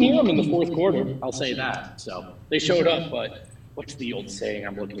couldn't hear them in the fourth quarter. I'll say that. So they showed up, but what's the old saying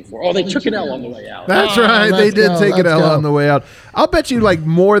I'm looking for? Oh, they took an L on the way out. That's right. They did take an L on the way out. I'll bet you like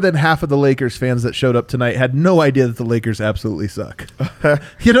more than half of the Lakers fans that showed up tonight had no idea that the Lakers absolutely suck. They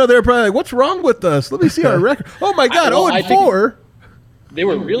were probably like, what's wrong with us? Let me see our record. Oh, my God, 0-4. They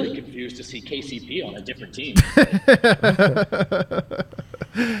were really confused to see KCP on a different team.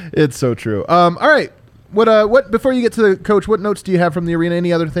 It's so true. All right. What before you get to the coach, what notes do you have from the arena?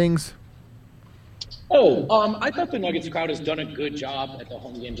 Any other things? I thought the Nuggets crowd has done a good job at the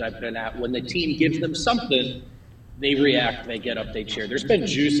home games I've been at. When the team gives them something, They react, they get up, they cheer. There's been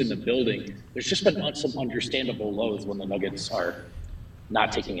juice in the building. There's just been some understandable lows when the Nuggets are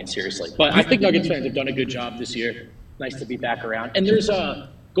not taking it seriously. But I think Nuggets fans have done a good job this year. Nice to be back around. And there's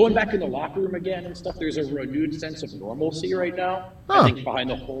going back in the locker room again and stuff, there's a renewed sense of normalcy right now, I think, behind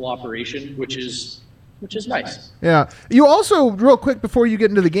the whole operation, which is nice. Yeah. You also, real quick before you get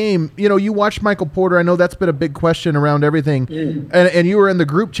into the game, you watched Michael Porter. I know that's been a big question around everything. And you were in the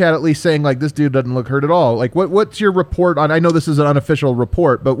group chat at least saying, like, this dude doesn't look hurt at all. Like, what's your report on, I know this is an unofficial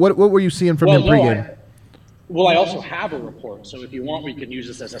report, but what were you seeing from him pregame? I also have a report, so if you want, we can use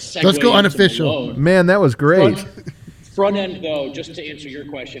this as a segue. Let's go unofficial. Man, that was great. Front end, though, just to answer your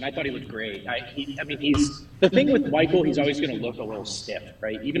question, I thought he looked great. He's the thing with Michael, he's always going to look a little stiff,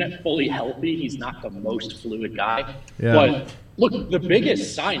 right? Even at fully healthy, he's not the most fluid guy. Yeah. But look, the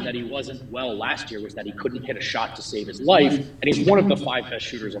biggest sign that he wasn't well last year was that he couldn't hit a shot to save his life, and he's one of the 5 best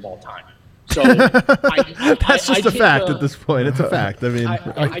shooters of all time. So that's just a fact at this point. It's a fact. I mean,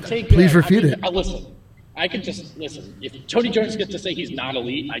 please refute it. Listen. I can just listen. If Tony Jones gets to say he's not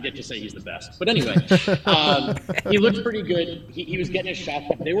elite, I get to say he's the best. But anyway, he looked pretty good. He was getting his shots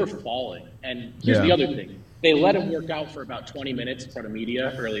up. They were falling. And here's the other thing. They let him work out for about 20 minutes in front of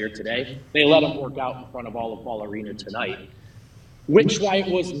media earlier today. They let him work out in front of all of Ball Arena tonight, which why it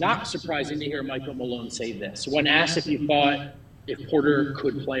was not surprising to hear Michael Malone say this. When asked if he thought if Porter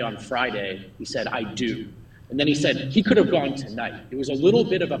could play on Friday, he said, "I do." And then he said he could have gone tonight. It was a little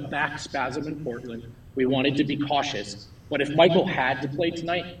bit of a back spasm in Portland. We wanted to be cautious. But if Michael had to play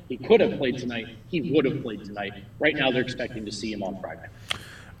tonight, he could have played tonight. He would have played tonight. Right now, they're expecting to see him on Friday.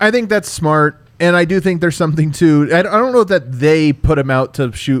 I think that's smart. And I do think there's something to – I don't know that they put him out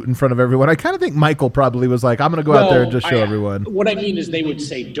to shoot in front of everyone. I kind of think Michael probably was like, I'm going to go out there and just show everyone. What I mean is they would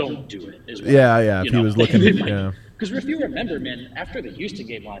say don't do it. Is what, yeah, if he was looking at – yeah. Because if you remember, man, after the Houston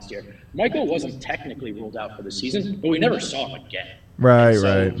game last year, Michael wasn't technically ruled out for the season, but we never saw him again.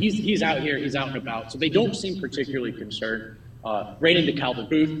 Right. He's out here, he's out and about. So they don't seem particularly concerned. Right into Calvin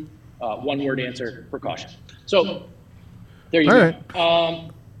Booth, one-word answer, precaution. So there you go.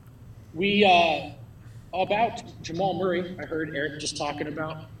 Right. About Jamal Murray, I heard Eric just talking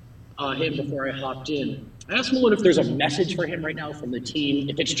about him before I hopped in. I asked Malone if there's a message for him right now from the team,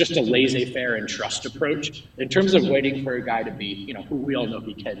 if it's just a laissez-faire and trust approach in terms of waiting for a guy to be, who we all know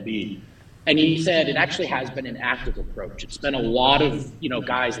he can be. And he said it actually has been an active approach. It's been a lot of,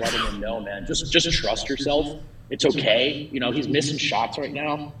 guys letting him know, man, just trust yourself. It's okay. He's missing shots right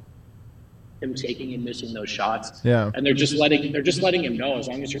now. Him taking and missing those shots. Yeah. And they're just letting him know, as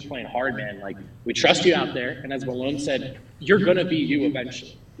long as you're playing hard, man, like, we trust you out there. And as Malone said, you're going to be you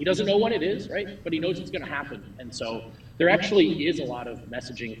eventually. He doesn't know when it is, right? But he knows it's going to happen. And so there actually is a lot of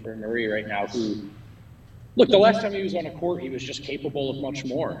messaging for Murray right now who, look, the last time he was on a court, he was just capable of much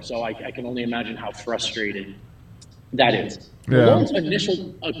more. So I can only imagine how frustrated that is. Yeah. Malone's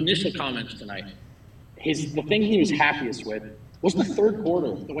initial comments tonight, the thing he was happiest with was the third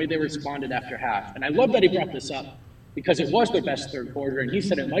quarter, the way they responded after half. And I love that he brought this up because it was their best third quarter. And he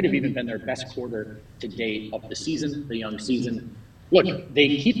said it might have even been their best quarter to date of the season, the young season. Look,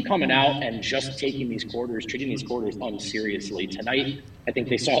 they keep coming out and just treating these quarters unseriously. Tonight, I think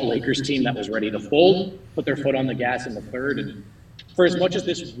they saw a Lakers team that was ready to fold, put their foot on the gas in the third. And for as much as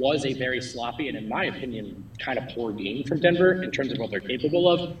this was a very sloppy and, in my opinion, kind of poor game from Denver in terms of what they're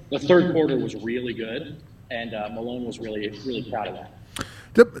capable of, the third quarter was really good. And Malone was really, really proud of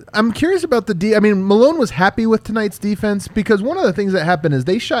that. I'm curious about Malone was happy with tonight's defense because one of the things that happened is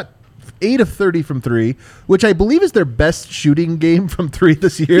they shot 8 of 30 from 3, which I believe is their best shooting game from 3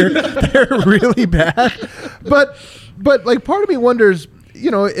 this year. They're really bad. But like part of me wonders,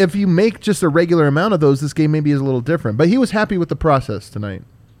 if you make just a regular amount of those, this game maybe is a little different. But he was happy with the process tonight.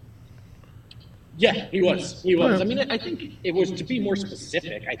 Yeah, he was. Right. I mean, I think it was, to be more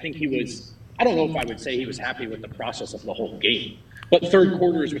specific, I think he was, I don't know if I would say he was happy with the process of the whole game. But third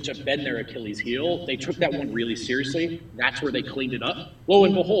quarters, which have been their Achilles heel, they took that one really seriously. That's where they cleaned it up. Lo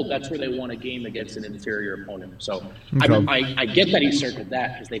and behold, that's where they won a game against an inferior opponent. So okay. I get that he circled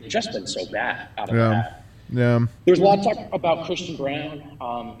that because they've just been so bad out of that. Yeah. There's a lot of talk about Christian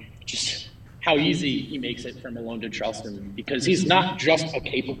Brown, just how easy he makes it for Malone to trust him because he's not just a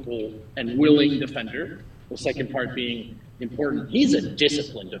capable and willing defender. The second part being important. He's a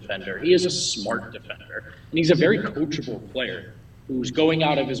disciplined defender. He is a smart defender. And he's a very coachable player who's going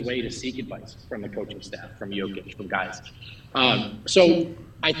out of his way to seek advice from the coaching staff, from Jokic, from guys. So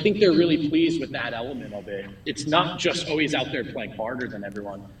I think they're really pleased with that element of it. It's not just, he's out there playing harder than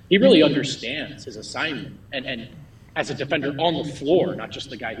everyone. He really understands his assignment and as a defender on the floor, not just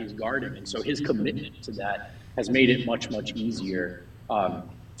the guy he's guarding. And so his commitment to that has made it much, much easier.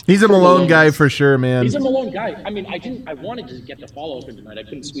 He's a Malone guy for sure, man. He's a Malone guy. I mean, I wanted to get the follow up tonight. I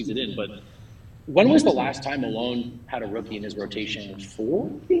couldn't squeeze it in, but when was the last time Malone had a rookie in his rotation? 4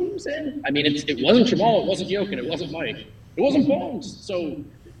 games in? I mean, it wasn't Jamal, it wasn't Jokic, it wasn't Mike, it wasn't Bones. So,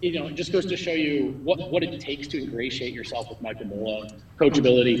 it just goes to show you what it takes to ingratiate yourself with Michael Malone.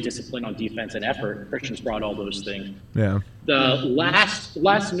 Coachability, discipline on defense, and effort. Christian's brought all those things. Yeah. The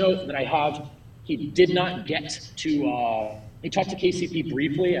last note that I have, he did not get to he talked to KCP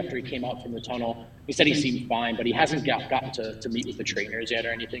briefly after he came out from the tunnel. He said he seemed fine, but he hasn't gotten to meet with the trainers yet or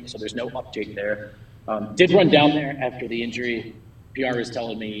anything, so there's no update there. Did run down there after the injury. PR is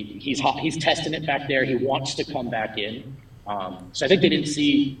telling me he's testing it back there. He wants to come back in. So I think they didn't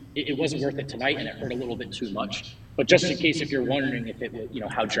see it wasn't worth it tonight, and it hurt a little bit too much. But just in case, if you're wondering if it,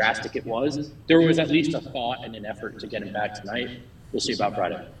 how drastic it was, there was at least a thought and an effort to get him back tonight. We'll see about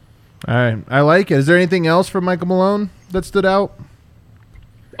Friday. All right, I like it. Is there anything else from Michael Malone that stood out?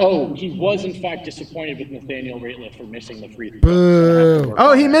 Oh, he was in fact disappointed with Nathaniel Rateliff for missing the free throw. Boo.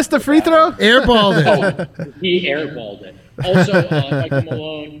 Oh, he missed the free throw? Airballed it. He airballed it. Also, Michael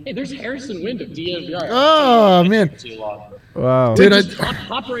Malone. Hey, there's Harrison Wind of DNVR. Oh, man. Too long. Wow. Dude, Just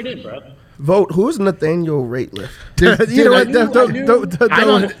hop right in, bro. Vote. Who's Nathaniel Rateliff? You know what, Dev,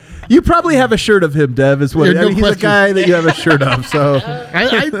 don't. You probably have a shirt of him, Dev. Is what Yeah, no he's question. a guy that you have a shirt of. So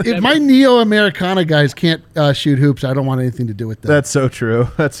If my Neo-Americana guys can't shoot hoops, I don't want anything to do with them. that's so true.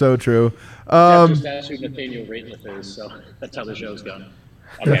 That's so true. Just asked who Nathaniel Rateliff is, so that's how the show's going.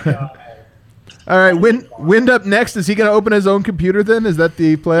 Okay. All right, Wind up next. Is he going to open his own computer then? Is that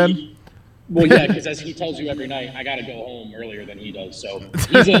the plan? Well, yeah, because as he tells you every night, I got to go home earlier than he does. So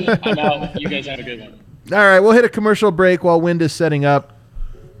he's in, I'm out. You guys have a good one. All right, we'll hit a commercial break while Wind is setting up.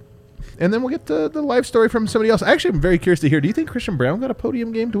 And then we'll get to the live story from somebody else. Actually, I'm very curious to hear. Do you think Christian Brown got a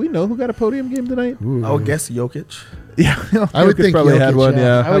podium game? Do we know who got a podium game tonight? I would guess Jokic. Yeah, I would think probably Jokic, had one.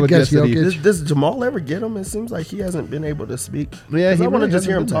 yeah. I would guess that he- Jokic. Does Jamal ever get him? It seems like he hasn't been able to speak. Yeah, 'Cause he I want to really just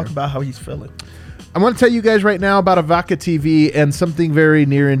hear him hasn't been talk there. about how he's feeling. I want to tell you guys right now about Avaca TV and something very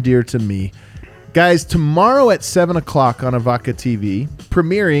near and dear to me. Guys, tomorrow at 7 o'clock on Avaca TV,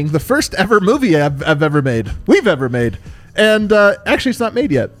 premiering the first ever movie I've ever made. We've ever made. And actually, it's not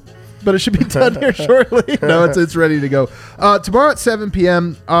made yet, but it should be done here shortly. No, it's ready to go. Tomorrow at 7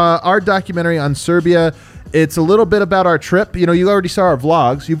 p.m., our documentary on Serbia. It's a little bit about our trip. You already saw our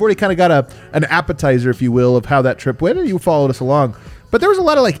vlogs. You've already kind of got an appetizer, if you will, of how that trip went, and you followed us along. But there was a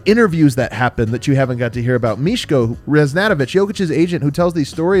lot of interviews that happened that you haven't got to hear about. Mishko Raznatovic, Jokic's agent, who tells these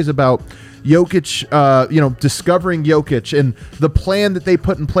stories about Jokic, discovering Jokic and the plan that they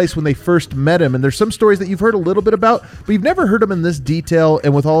put in place when they first met him. And there's some stories that you've heard a little bit about, but you've never heard them in this detail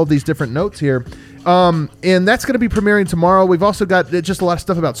and with all of these different notes here. And that's going to be premiering tomorrow. We've also got just a lot of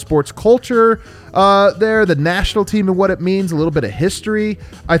stuff about sports culture there, the national team and what it means, a little bit of history.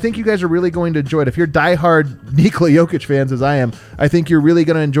 I think you guys are really going to enjoy it. If you're diehard Nikola Jokic fans, as I am, I think you're really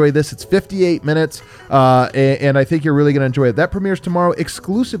going to enjoy this. It's 58 minutes, and I think you're really going to enjoy it. That premieres tomorrow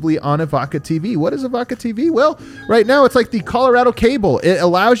exclusively on Avaca TV. What is Avaca TV? Well, right now it's like the Colorado cable. It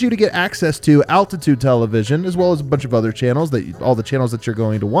allows you to get access to Altitude Television, as well as a bunch of other channels, all the channels that you're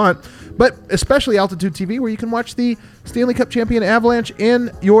going to want, but especially Altitude TV, where you can watch the Stanley Cup champion Avalanche and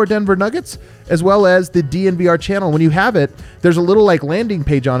your Denver Nuggets, as well as the DNVR channel. When you have it, there's a little landing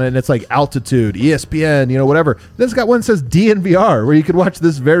page on it, and it's like Altitude, ESPN, whatever. Then it's got one that says DNVR, where you can watch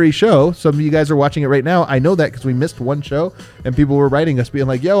this very show. Some of you guys are watching it right now. I know that because we missed one show, and people were writing us being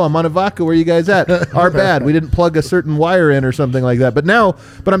like, yo, I'm on Avaca, where you guys at? Our bad. We didn't plug a certain wire in or something like that.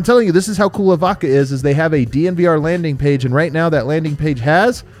 But I'm telling you, this is how cool Avaca is they have a DNVR landing page, and right now that landing page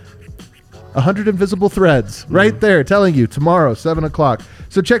has 100 invisible threads right there telling you tomorrow, 7 o'clock.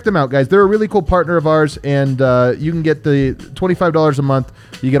 So check them out, guys. They're a really cool partner of ours, and you can get the $25 a month.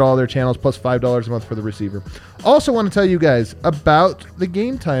 You get all their channels plus $5 a month for the receiver. Also want to tell you guys about the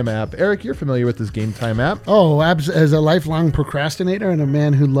Game Time app. Eric, you're familiar with this Game Time app. Oh, as a lifelong procrastinator and a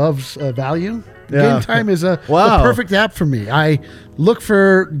man who loves value, Yeah. Game Time is the Wow. perfect app for me. I look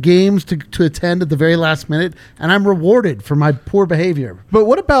for games to attend at the very last minute, and I'm rewarded for my poor behavior. But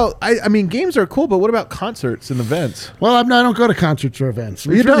what about, I mean, games are cool, but what about concerts and events? Well, I don't go to concerts or events.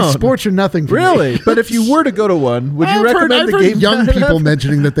 You It's really don't? sports are nothing for me. Really? But if you were to go to one, would you I've recommend heard the Game young Time people app?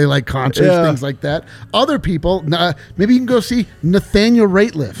 mentioning that they like concerts, Yeah. things like that. Other people, maybe you can go see Nathaniel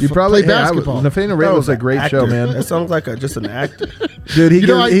Rateliff You probably play basketball. Nathaniel Ray was a great show, man. That sounds like just an actor. Dude,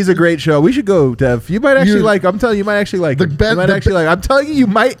 he's a great show. We should go, Dev. You might actually like. I'm telling you, you might actually like. I'm telling you, you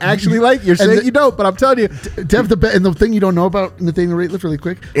might actually like. You're saying you don't, but I'm telling you, Dev. And the thing you don't know about Nathaniel Rateliff, really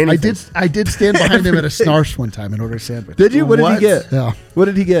quick. Anything. I did stand behind him at a Snarf one time and order a sandwich. Did you? What did he get? Yeah. What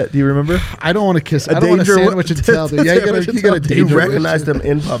did he get? Do you remember? I don't want to kiss. I don't want a sandwich and tell. Yeah, you got a You recognized them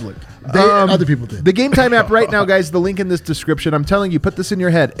in public. Other people did. The Game Time app right now, guys, the link in this description. I'm telling you, put this in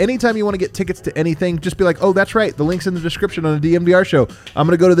your head. Anytime you want to get tickets to anything, just be like, oh, that's right. The link's in the description on a DMVR show. I'm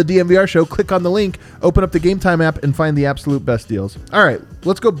going to go to the DMVR show, click on the link, open up the Game Time app, and find the absolute best deals. All right,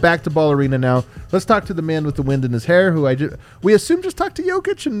 let's go back to Ball Arena now. Let's talk to the man with the wind in his hair, who we assume just talked to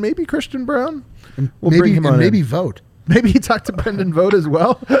Jokic and maybe Christian Brown. We'll bring him on maybe vote. Maybe he talked to Brendan Vogt as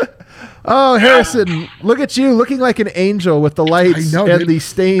well. Oh, Harrison, look at you, looking like an angel with the lights and the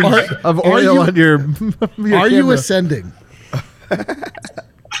stains of oil on your Are you ascending?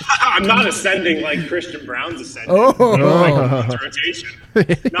 I'm not ascending like Christian Brown's ascending. Like rotation.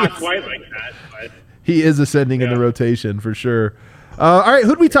 Not quite like that, but he is ascending in the rotation for sure. All right,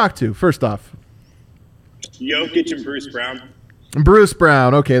 who'd we talk to first off? Jokic and Bruce Brown. Bruce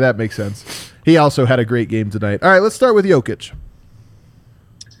Brown. Okay, that makes sense. He also had a great game tonight. All right, let's start with Jokic.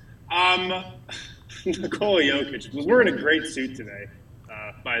 Nikola Jokic was wearing a great suit today,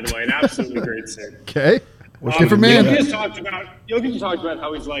 by the way, an absolutely great suit. Okay. Different man. Jokic talked about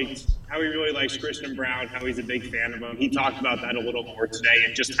how he really likes Christian Brown, how he's a big fan of him. He talked about that a little more today,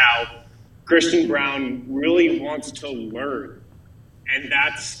 and just how Christian Brown really wants to learn. And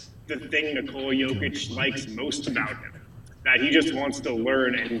that's the thing Nikola Jokic likes most about him, that he just wants to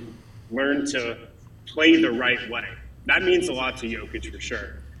learn and learn to play the right way. That means a lot to Jokic for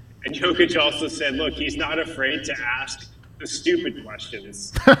sure. And Jokic also said, look, he's not afraid to ask the stupid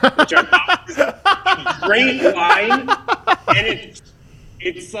questions, which I thought was a great line. And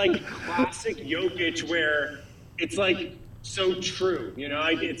it's like classic Jokic, where it's like so true, you know,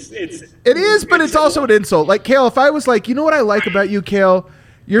 like it is, but it's also an insult. Like, Kale, if I was like, you know what I like about you, Kale?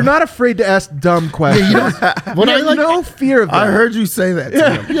 You're not afraid to ask dumb questions. No fear of that. I heard you say that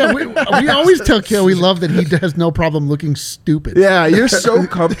to him. Yeah, we always tell Kale we love that he has no problem looking stupid. Yeah, you're so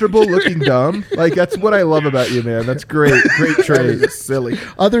comfortable looking dumb. Like, that's what I love about you, man. That's great. Great trait. It's silly.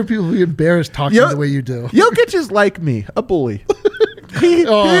 Other people will be embarrassed talking the way you do. Jokic is like me, a bully. You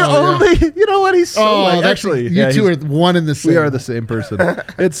know what? He's so actually. You two are one and the same. We are the same person.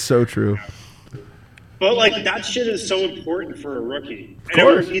 It's so true. But, like, that shit is so important for a rookie. And a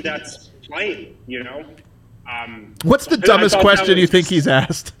rookie that's playing, you know? What's the dumbest question you think he's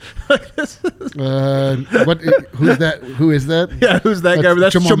asked? Who's that? Who is that? Yeah, who's that guy?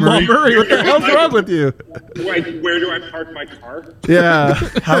 That's Jamal Murray. What the hell's wrong with you? Like, where do I park my car? Yeah.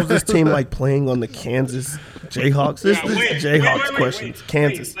 How's this team like playing on the Kansas Jayhawks? This is Jayhawks questions.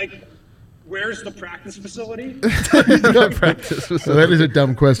 Kansas. Like, where's the practice facility? Practice facility. So that is a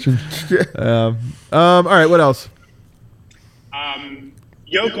dumb question. All right, what else?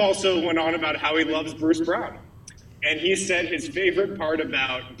 Yoke also went on about how he loves Bruce Brown. And he said his favorite part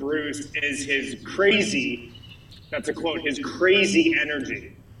about Bruce is his crazy, that's a quote, his crazy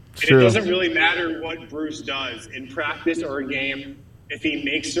energy. And it doesn't really matter what Bruce does in practice or a game. If he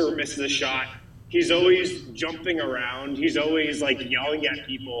makes or misses a shot, he's always jumping around. He's always, like, yelling at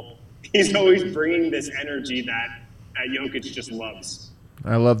people. He's always bringing this energy that Jokic just loves.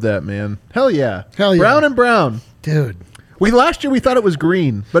 I love that, man. Hell yeah. Brown and Brown. Dude. Last year we thought it was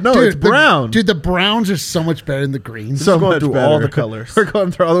green, but no, it's brown. The Browns are so much better than the greens. So going much through better. all the colors. We're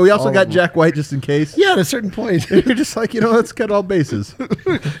going through all the. We also got Jack White just in case. Yeah, at a certain point. You're just like, let's cut all bases.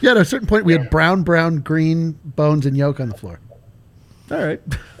 Yeah, at a certain point we had brown, green, Bones, and Yoke on the floor. All right.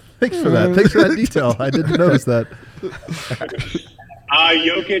 Thanks for that. Thanks for that detail. I didn't notice that.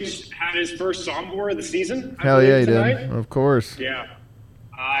 Jokic had his first Sombor of the season. Hell yeah, he did. Of course. Yeah.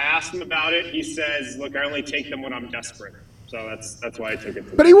 I asked him about it. He says, look, I only take them when I'm desperate. So that's why I took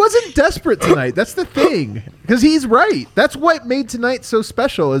it. But he wasn't desperate tonight. That's the thing. Because he's right. That's what made tonight so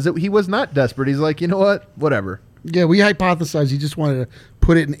special, is that he was not desperate. He's like, you know what? Whatever. Yeah, we hypothesized he just wanted to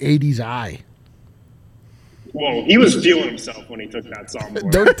put it in 80's eye. Whoa, he was feeling himself when he took that song.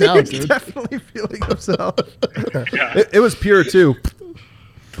 No doubt, dude. Definitely feeling himself. Yeah. It was pure, too.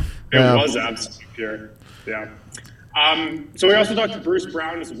 It was absolutely pure. Yeah. So we also talked to Bruce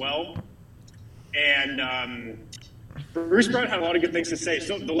Brown as well. And Bruce Brown had a lot of good things to say.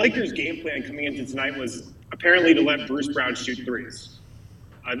 So the Lakers' game plan coming into tonight was apparently to let Bruce Brown shoot threes.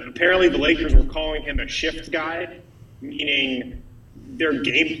 Apparently the Lakers were calling him a shift guy, meaning their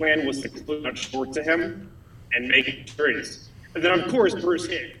game plan was to close out short to him and make threes. And then, of course, Bruce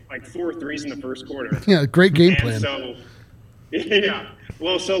hit like 4 threes in the first quarter. Yeah, great game plan. So, yeah.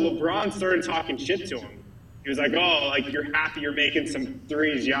 Well, so LeBron started talking shit to him. He was like, oh, like, you're happy you're making some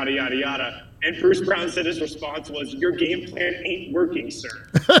threes, yada, yada, yada. And Bruce Brown said his response was, your game plan ain't working, sir.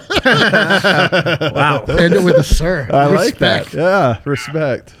 Wow. End it with a sir. I like that. Yeah,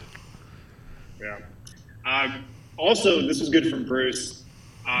 respect. Yeah. Also, this was good from Bruce.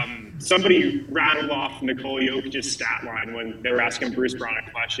 Somebody rattled off Nikola Jokic's stat line when they were asking Bruce Brown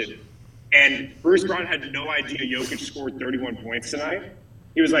a question. And Bruce Brown had no idea Jokic scored 31 points tonight.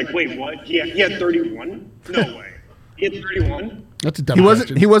 He was like, wait, what? He had 31? No way. He had 31? That's a dumb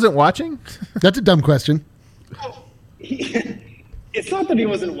question. He wasn't watching? That's a dumb question. Oh, it's not that he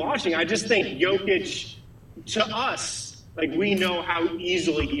wasn't watching. I just think Jokic, to us, like, we know how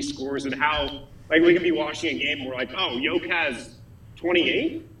easily he scores and how, like, we can be watching a game and we're like, oh, Jokic has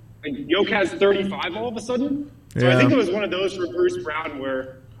 28? Like, Jokic has 35 all of a sudden? So I think it was one of those for Bruce Brown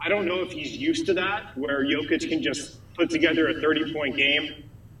where I don't know if he's used to that, where Jokic can just put together a 30-point game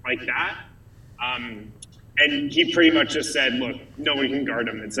like that. And he pretty much just said, look, no one can guard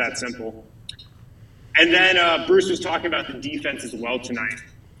him. It's that simple. And then Bruce was talking about the defense as well tonight.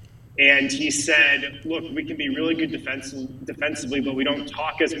 And he said, look, we can be really good defensively, but we don't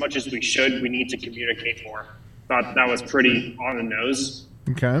talk as much as we should. We need to communicate more. Thought that was pretty on the nose.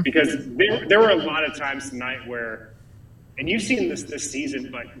 Okay. Because there were a lot of times tonight where, and you've seen this season,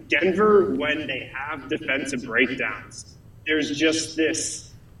 but Denver, when they have defensive breakdowns, there's just this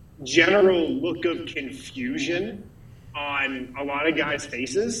general look of confusion on a lot of guys'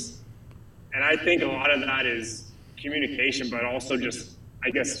 faces. And I think a lot of that is communication, but also just,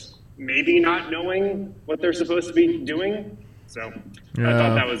 I guess, maybe not knowing what they're supposed to be doing. So I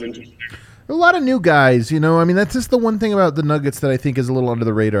thought that was interesting. A lot of new guys, you know. I mean, that's just the one thing about the Nuggets that I think is a little under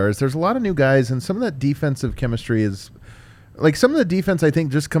the radar is there's a lot of new guys, and some of that defensive chemistry is, like, some of the defense I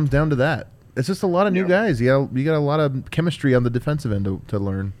think just comes down to that. It's just a lot of new guys. You got a lot of chemistry on the defensive end to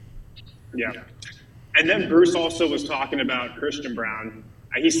learn. Yeah. And then Bruce also was talking about Christian Brown.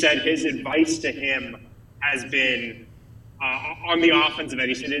 He said his advice to him has been on the offensive end.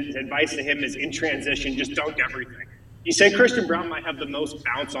 He said his advice to him is in transition, just dunk everything. He said Christian Brown might have the most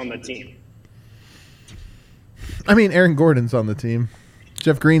bounce on the team. I mean, Aaron Gordon's on the team.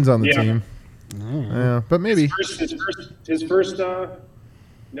 Jeff Green's on the team. Yeah, but maybe. His first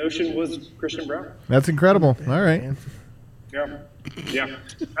notion was Christian Brown. That's incredible. All right. Yeah.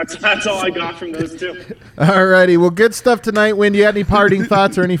 That's all I got from those two. All righty. Well, good stuff tonight. Win, do you have any parting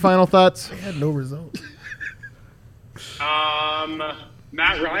thoughts or any final thoughts? I had no results.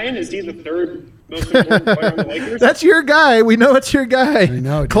 Matt Ryan, is he the third most important player on the Lakers? That's your guy. We know it's your guy. I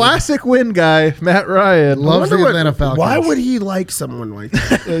know, dude. Classic win guy, Matt Ryan. Loves the Atlanta Falcons. Why would he like someone like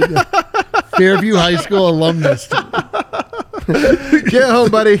that? Fairview High School alumnus. Get home,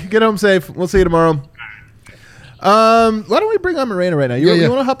 buddy. Get home safe. We'll see you tomorrow. Why don't we bring on Moreno right now? You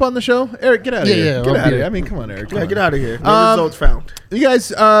want to hop on the show? Eric, get out of here. Yeah, get out of here. I mean, come on, Eric. Get out of here. No results found. You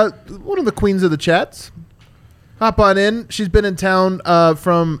guys, one of the queens of the chats. Hop on in. She's been in town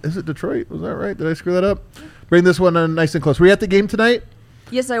from, is it Detroit? Was that right? Did I screw that up? Bring this one on nice and close. Were you at the game tonight?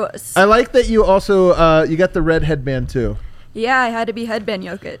 Yes, I was. I like that you also, you got the red headband too. Yeah, I had to be headband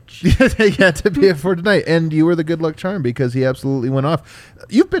Jokic. You had to be it for tonight. And you were the good luck charm because he absolutely went off.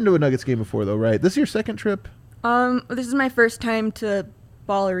 You've been to a Nuggets game before though, right? This is your second trip? This is my first time to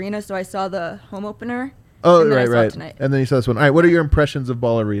Ball Arena, so I saw the home opener. Oh, and then I saw right. it tonight. And then you saw this one. All right, what are your impressions of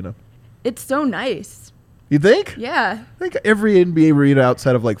Ball Arena? It's so nice. You think? Yeah. I think every NBA arena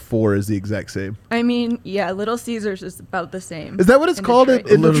outside of like 4 is the exact same. I mean, yeah, Little Caesars is about the same. Is that what it's called in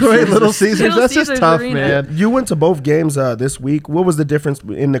Little Detroit? Caesars. Little Caesars? Little That's Caesars just tough, Arena. man. You went to both games this week. What was the difference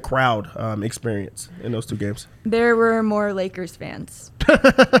in the crowd experience in those two games? There were more Lakers fans.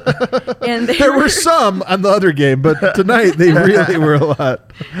 And There were some on the other game, but tonight they really were a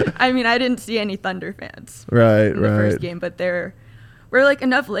lot. I mean, I didn't see any Thunder fans Right, in the first game, but there were like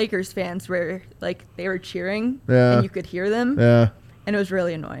enough Lakers fans where like they were cheering and you could hear them. Yeah. And it was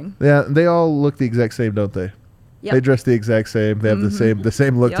really annoying. Yeah, they all look the exact same, don't they? Yep. They dress the exact same. They have the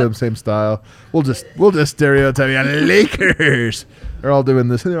same look to them, same style. We'll just stereotype you. Lakers. They're all doing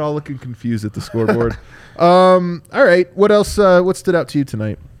this. They're all looking confused at the scoreboard. All right. What else? What stood out to you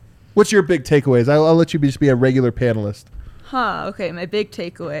tonight? What's your big takeaways? I'll let you just be a regular panelist. Okay, my big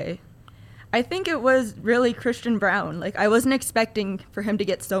takeaway. I think it was really Christian Brown. Like, I wasn't expecting for him to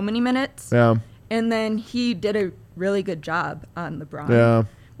get so many minutes. Yeah. And then he did a really good job on LeBron. Yeah.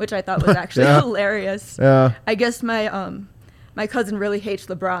 Which I thought was actually hilarious. Yeah. I guess my cousin really hates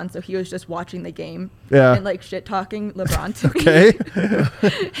LeBron, so he was just watching the game and like shit talking LeBron to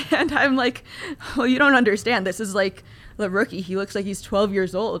me. And I'm like, well, you don't understand. This is like the rookie. He looks like he's 12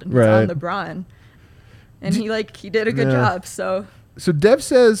 years old and he's on LeBron. And he did a good job. So So Dev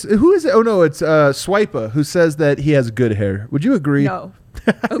says, who is it? Oh, no, it's Swipa, who says that he has good hair. Would you agree? No.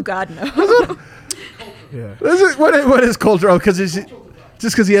 Oh, God, no. Yeah. What is cultural? Because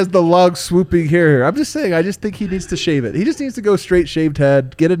just because he has the long swooping hair. I'm just saying, I just think he needs to shave it. He just needs to go straight shaved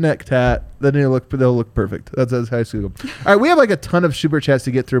head, get a neck tat, then they'll look perfect. That's high school. All right, we have like a ton of super chats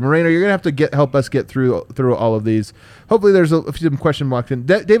to get through. Moreno, you're gonna have to help us get through all of these. Hopefully, there's a few questions walked in.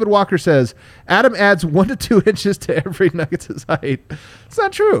 David Walker says Adam adds 1 to 2 inches to every Nuggets' height. It's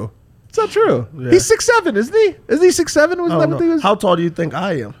not true. It's not true. Yeah. He's 6'7", isn't he? Isn't he 6'7"? Wasn't that what he was? How tall do you think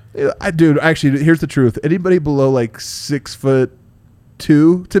I am? Dude, actually, here's the truth. Anybody below like 6'2"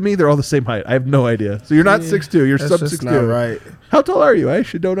 to me, they're all the same height. I have no idea. So you're not 6'2", you're sub 6'2". Not right. How tall are you? I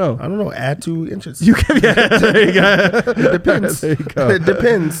actually don't know. I don't know. Add 2 inches. You can. Yeah, there you go. It depends. There you go. It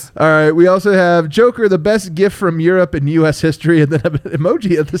depends. All right. We also have Joker, the best gift from Europe and U.S. history, and then an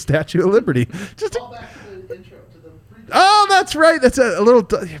emoji of the Statue of Liberty. Oh, that's right. That's a little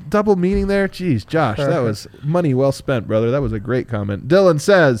double meaning there. Jeez, Josh, that was money well spent, brother. That was a great comment. Dylan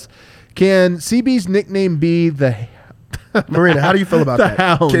says, "Can CB's nickname be the?" Marina, how do you feel about that?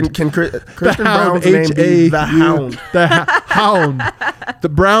 Hound. Can Christian Brown's name be the Hound? The Hound. The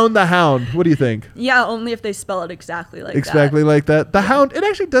Brown the Hound. What do you think? Yeah, only if they spell it exactly like that. Exactly like that. The Hound. It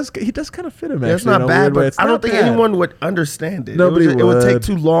actually does. He does kind of fit him. Yeah, it's not bad, but I don't think anyone would understand it. Nobody would. It would take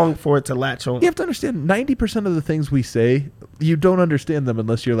too long for it to latch on. You have to understand. 90% of the things we say, you don't understand them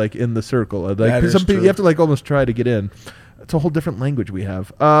unless you're like in the circle. Like some people, you have to like almost try to get in. It's a whole different language we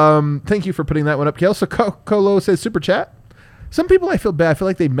have. Thank you for putting that one up, Kale. So Colo says super chat. Some people I feel bad. I feel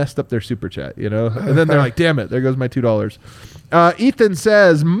like they messed up their super chat, you know? And then they're like, damn it, there goes my $2. Ethan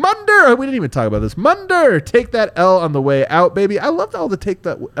says, Munder. We didn't even talk about this. Munder, take that L on the way out, baby. I love all the take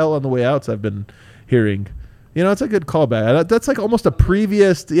that L on the way outs I've been hearing. You know, it's a good callback. That's like almost a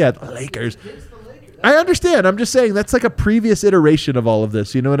previous, the Lakers. I understand. I'm just saying that's like a previous iteration of all of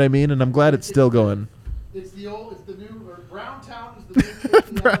this. You know what I mean? And I'm glad it's still going. It's the new, or Browntown is the new.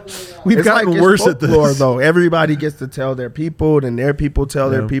 We've gotten worse at this. Though. Everybody gets to tell their people, and their people tell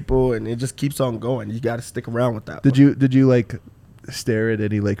their people, and it just keeps on going. You got to stick around with that. Did you like stare at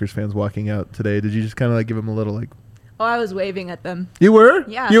any Lakers fans walking out today? Did you just kind of like give them a little like? Oh, I was waving at them. You were?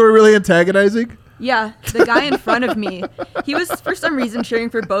 Yeah. You were really antagonizing? Yeah, the guy in front of me, he was for some reason cheering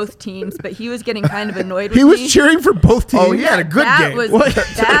for both teams, but he was getting kind of annoyed with me. He was cheering for both teams? Oh, he had a good game.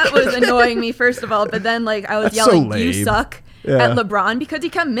 That was annoying me, first of all, but then like I was yelling, you suck, at LeBron because he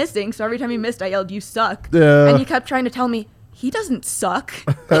kept missing, so every time he missed, I yelled, you suck. Yeah. And he kept trying to tell me, he doesn't suck.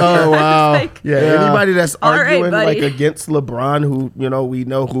 Oh, wow. Anybody that's arguing like against LeBron, who, you know, we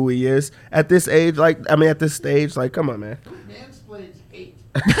know who he is, at this age, at this stage, like, come on, man. Mansplains hate.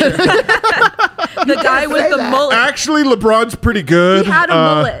 The guy with the mullet. Actually, LeBron's pretty good. He had a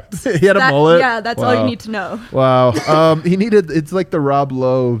mullet. He had a mullet? Yeah, that's all you need to know. Wow. He needed, it's like the Rob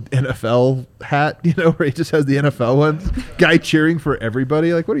Lowe NFL hat, you know, where he just has the NFL ones. Guy cheering for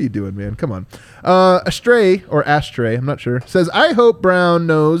everybody. Like, what are you doing, man? Come on. Astray, or Ashtray, I'm not sure, says, I hope Brown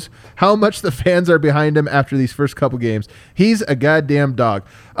knows how much the fans are behind him after these first couple games. He's a goddamn dog.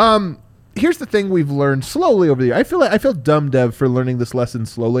 Here's the thing we've learned slowly over the year. I feel dumb, Dev, for learning this lesson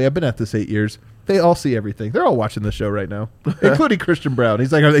slowly. I've been at this 8 years. They all see everything. They're all watching the show right now, including Christian Brown.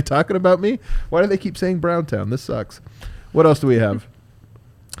 He's like, are they talking about me? Why do they keep saying Browntown? This sucks. What else do we have?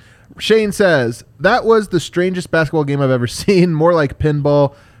 Shane says, that was the strangest basketball game I've ever seen. More like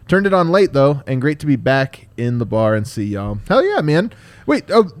pinball. Turned it on late, though, and great to be back in the bar and see y'all. Hell yeah, man. Wait,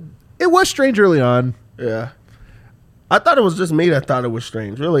 it was strange early on. Yeah. I thought it was just me that thought it was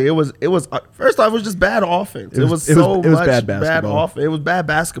strange. Really, it was. First off, it was just bad offense. It was bad basketball. It was bad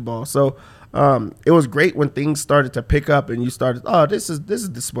basketball. So, it was great when things started to pick up and you started. Oh, this is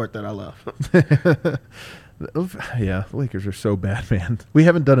the sport that I love. Yeah, the Lakers are so bad, man. We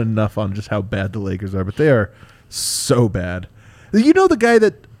haven't done enough on just how bad the Lakers are, but they are so bad. You know, the guy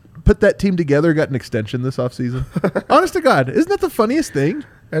that put that team together got an extension this offseason? Honest to God, isn't that the funniest thing?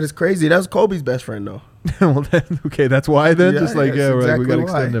 That is crazy. That was Kobe's best friend, though. Well, okay, that's why then? Just like, exactly we got to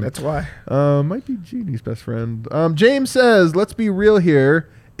extend him. That's why. Might be Jeannie's best friend. James says, let's be real here.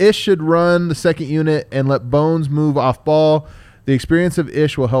 Ish should run the second unit and let Bones move off ball. The experience of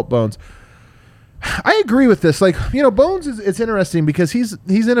Ish will help Bones. I agree with this. Like, you know, Bones it's interesting because he's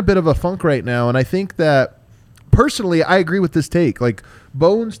in a bit of a funk right now, and I think that personally I agree with this take. Like,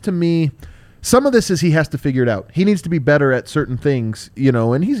 Bones to me, some of this is he has to figure it out. He needs to be better at certain things, you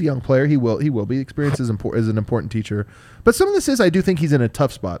know, and he's a young player. He will be. Experience is an important teacher. But some of this is I do think he's in a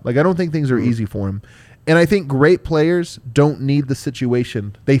tough spot. Like, I don't think things are easy for him. And I think great players don't need the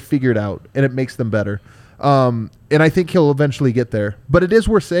situation. They figure it out, and it makes them better. And I think he'll eventually get there. But it is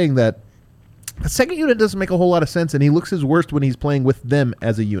worth saying that the second unit doesn't make a whole lot of sense, and he looks his worst when he's playing with them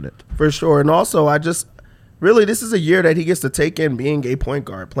as a unit. For sure. And also, really, this is a year that he gets to take in being a point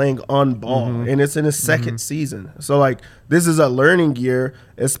guard, playing on ball, and it's in his second season. So, like, this is a learning year,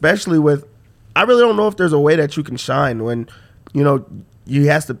 especially with – I really don't know if there's a way that you can shine when, you know, he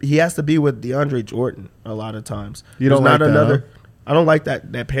has to be with DeAndre Jordan a lot of times. You don't like that, huh? I don't like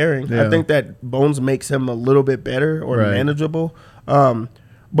that pairing. Yeah. I think that Bones makes him a little bit better or manageable.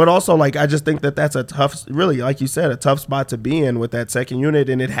 But also, like, I just think that that's a tough, really, like you said, a tough spot to be in with that second unit,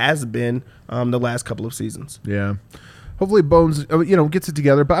 and it has been the last couple of seasons. Yeah. Hopefully Bones, gets it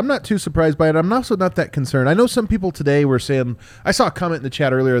together, but I'm not too surprised by it. I'm also not that concerned. I know some people today were saying, I saw a comment in the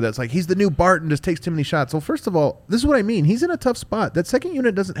chat earlier that's like, he's the new Barton, just takes too many shots. Well, first of all, this is what I mean. He's in a tough spot. That second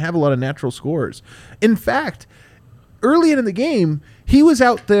unit doesn't have a lot of natural scores. In fact, early in the game, he was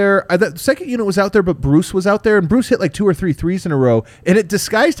out there. The second unit was out there, but Bruce was out there, and Bruce hit like 2 or 3 threes in a row, and it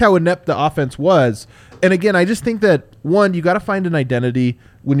disguised how inept the offense was. And again, I just think that, one, you got to find an identity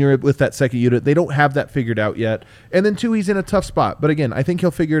when you're with that second unit. They don't have that figured out yet. And then, two, he's in a tough spot. But again, I think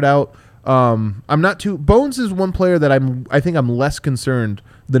he'll figure it out. I'm not too. Bones is one player that I think I'm less concerned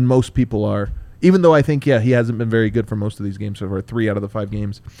than most people are. Even though I think, he hasn't been very good for most of these games so far, 3 out of the 5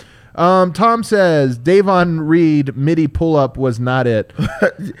 games. Tom says Davon Reed midi pull-up was not it.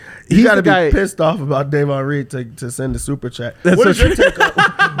 You got to be pissed off about Davon Reed to send a super chat. What's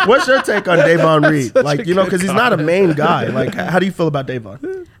your take on Davon Reed? Like, because he's not a main guy. Like, how do you feel about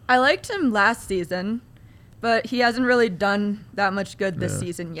Davon? I liked him last season, but he hasn't really done that much good this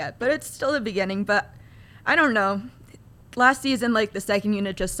season yet. But it's still the beginning. But I don't know. Last season, like, the second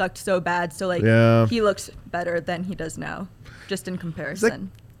unit just sucked so bad. So, like, he looks better than he does now, just in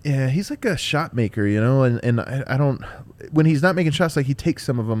comparison. He's like a shot maker, and I don't – when he's not making shots, like, he takes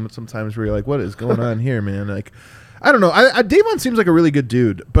some of them sometimes where you're like, what is going on here, man? Like, I don't know. Davon seems like a really good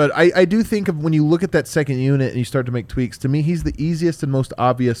dude, but I do think of when you look at that second unit and you start to make tweaks, to me, he's the easiest and most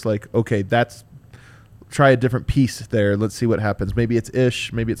obvious, like, okay, try a different piece there. Let's see what happens. Maybe it's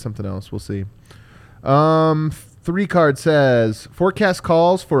Ish. Maybe it's something else. We'll see. 3 card says, forecast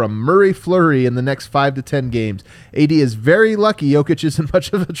calls for a Murray flurry in the next 5 to 10 games. AD is very lucky Jokic isn't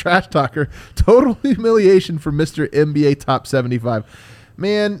much of a trash talker. Total humiliation for Mr. NBA Top 75.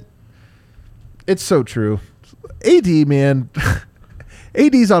 Man, it's so true. AD, man,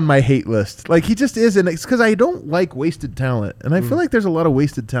 AD's on my hate list. Like, he just is, and it's because I don't like wasted talent. And I feel like there's a lot of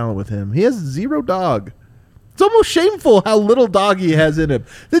wasted talent with him. He has 0 dog. It's almost shameful how little dog he has in him.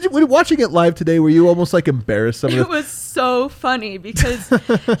 When watching it live today, were you almost like embarrassed? It was so funny because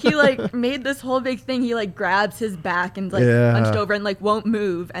he like made this whole big thing. He like grabs his back and like hunched over and like won't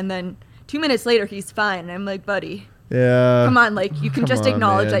move. And then 2 minutes later, he's fine. And I'm like, buddy, come on. Like, you can just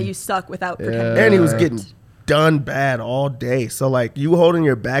acknowledge that you suck without pretending. And he was getting done bad all day. So like, you holding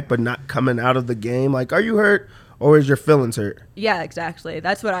your back but not coming out of the game. Like, are you hurt or is your feelings hurt? Yeah, exactly.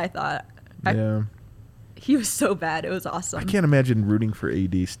 That's what I thought. He was so bad. It was awesome. I can't imagine rooting for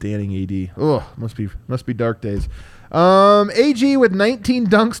AD, standing AD. Oh, must be dark days. AG with 19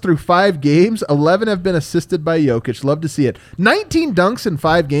 dunks through 5 games. 11 have been assisted by Jokic. Love to see it. 19 dunks in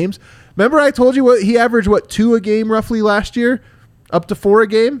 5 games. Remember I told you he averaged 2 a game roughly last year? Up to 4 a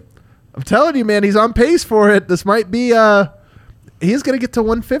game? I'm telling you, man, he's on pace for it. This might be he's going to get to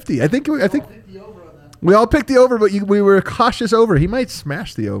 150. I think we all picked the over, but we were cautious over. He might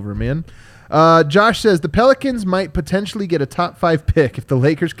smash the over, man. Josh says the Pelicans might potentially get a top 5 pick if the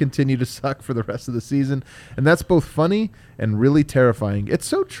Lakers continue to suck for the rest of the season. And that's both funny and really terrifying. It's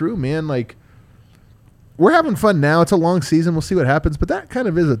so true, man. Like, we're having fun now. It's a long season. We'll see what happens. But that kind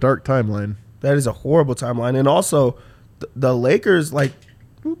of is a dark timeline. That is a horrible timeline. And also, the Lakers, like,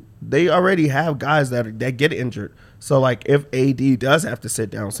 they already have guys that get injured. So, like, if AD does have to sit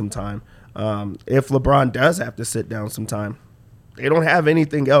down sometime, if LeBron does have to sit down sometime, they don't have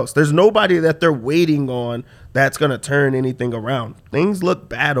anything else. There's nobody that they're waiting on that's going to turn anything around. Things look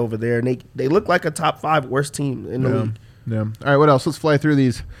bad over there, and they look like a top 5 worst team in the league. Yeah. All right, what else? Let's fly through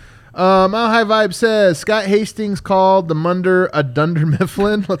these. Mile High Vibe says, Scott Hastings called the Munder a Dunder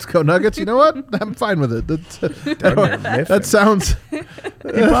Mifflin. Let's go Nuggets. You know what? I'm fine with it. That sounds... He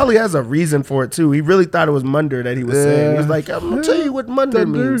probably has a reason for it, too. He really thought it was Munder that he was saying. He was like, I'm going to tell you what Munder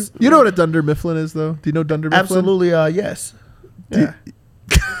means. You know what a Dunder Mifflin is, though? Do you know Dunder Mifflin? Absolutely, yes. Yeah.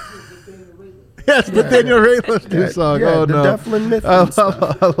 Yes, the Daniel Raylish new song. Yeah, the Dufflin Mifflin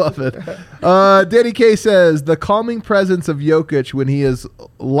I love it. Danny K says, the calming presence of Jokic when he is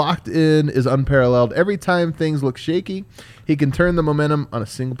locked in is unparalleled. Every time things look shaky, he can turn the momentum on a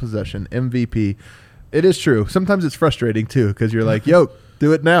single possession. MVP. It is true. Sometimes it's frustrating, too, because you're like, yo,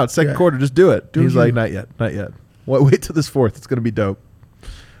 do it now. It's second quarter. Just do it. He's like, not yet. Wait till this fourth. It's going to be dope.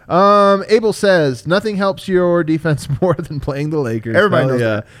 Abel says, nothing helps your defense more than playing the Lakers. Everybody knows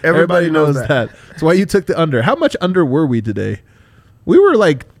that. Everybody knows that. That's why you took the under. How much under were we today? We were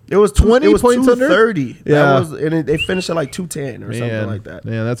like it was 20 points under? 230. Yeah. And they finished at like 210 or something like that.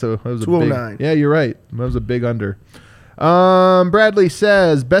 Yeah, that was a 209. big. Yeah, you're right. That was a big under. Bradley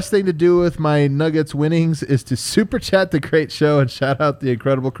says, best thing to do with my Nuggets winnings is to super chat the great show and shout out the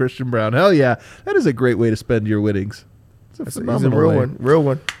incredible Christian Brown. Hell yeah. That is a great way to spend your winnings. It's a real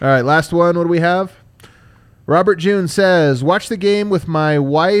one. All right, last one. What do we have? Robert June says, watch the game with my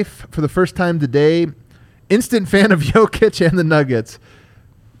wife for the first time today. Instant fan of Jokic and the Nuggets.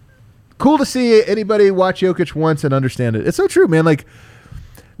 Cool to see anybody watch Jokic once and understand it. It's so true, man. Like,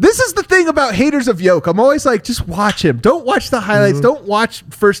 this is the thing about haters of Jokic. I'm always like, just watch him. Don't watch the highlights. Don't watch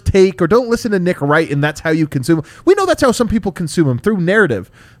First Take or don't listen to Nick Wright and that's how you consume him. We know that's how some people consume him, through narrative.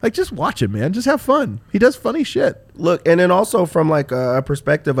 Like, just watch him, man. Just have fun. He does funny shit. Look, and then also from like a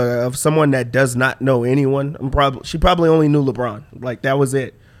perspective of someone that does not know anyone, she probably only knew LeBron. Like, that was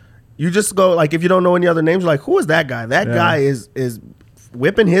it. You just go, like, if you don't know any other names, you're like, who is that guy? That guy is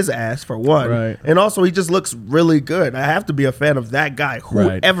whipping his ass for one, right. And also he just looks really good. I have to be a fan of that guy,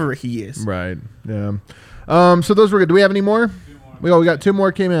 whoever he is. Right. Yeah. So those were good. Do we have any more? We got 2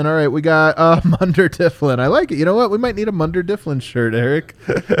 more came in. All right. We got Munder Tiflin. I like it. You know what? We might need a Munder Tiflin shirt, Eric.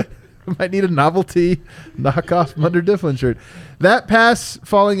 We might need a novelty knockoff Munder Tiflin shirt. That pass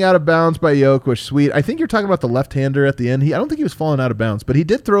falling out of bounds by Jokic was sweet. I think you're talking about the left-hander at the end. I don't think he was falling out of bounds, but he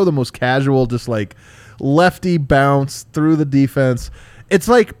did throw the most casual, just like lefty bounce through the defense. It's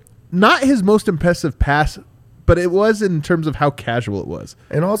like not his most impressive pass, but it was in terms of how casual it was.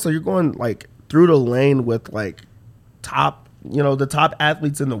 And also, you're going like through the lane with like the top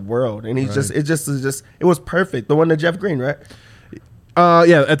athletes in the world, and he's right. It was perfect. The one to Jeff Green, right?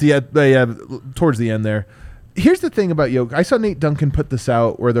 Yeah, at the end, towards the end there. Here's the thing about Jokic. I saw Nate Duncan put this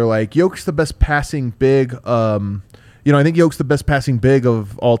out where they're like, Jokic's the best passing big. I think Jokic's the best passing big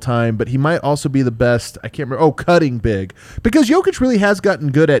of all time, but he might also be the best, I can't remember, cutting big. Because Jokic really has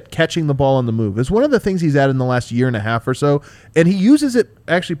gotten good at catching the ball on the move. It's one of the things he's added in the last year and a half or so, and he uses it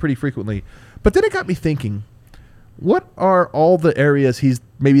actually pretty frequently. But then it got me thinking, what are all the areas he's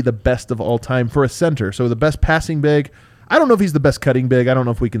maybe the best of all time for a center? So the best passing big. I don't know if he's the best cutting big. I don't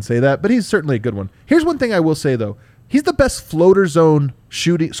know if we can say that, but he's certainly a good one. Here's one thing I will say, though. He's the best floater zone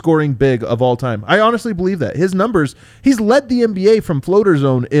scoring big of all time. I honestly believe that. His numbers, he's led the NBA from floater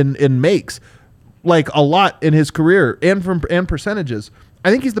zone in makes like a lot in his career and percentages.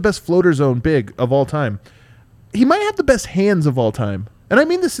 I think he's the best floater zone big of all time. He might have the best hands of all time. And I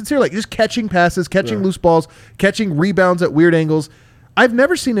mean this sincerely, like just catching passes, catching loose balls, catching rebounds at weird angles. I've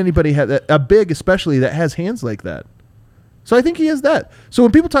never seen anybody have that, a big especially, that has hands like that. So I think he is that. So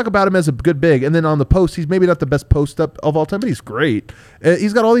when people talk about him as a good big, and then on the post, he's maybe not the best post up of all time, but he's great.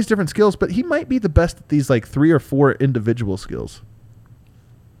 He's got all these different skills, but he might be the best at these like 3 or 4 individual skills.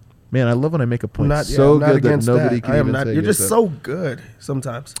 Man, I love when I make a point good that nobody can even say. You're just so good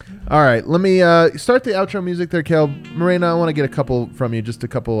sometimes. All right, let me start the outro music there, Kel. Morena, I want to get a couple from you, just a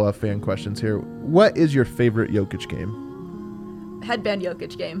couple fan questions here. What is your favorite Jokic game? Headband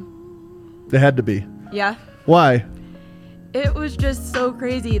Jokic game. It had to be. Yeah. Why? It was just so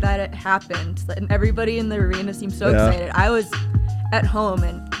crazy that it happened, and everybody in the arena seemed so excited. I was at home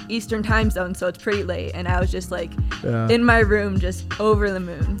in Eastern time zone, so it's pretty late, and I was just like in my room, just over the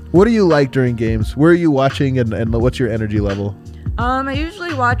moon. What do you like during games? Where are you watching, and what's your energy level? I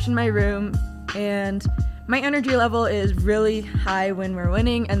usually watch in my room, and my energy level is really high when we're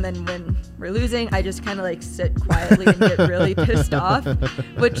winning, and then when we're losing, I just kind of like sit quietly and get really pissed off,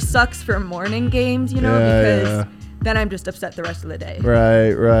 which sucks for morning games, because then I'm just upset the rest of the day.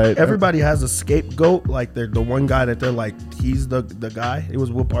 Right. Everybody has a scapegoat. Like they're the one guy that they're like, he's the guy. It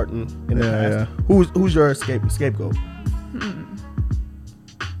was Will Barton in the past. Yeah. Who's your scapegoat?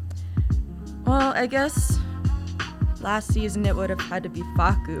 Well, I guess last season it would have had to be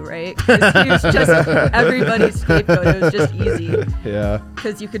Facu, right? Because he was just everybody's scapegoat. It was just easy. Yeah.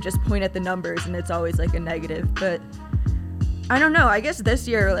 Because you could just point at the numbers and it's always like a negative. But I don't know. I guess this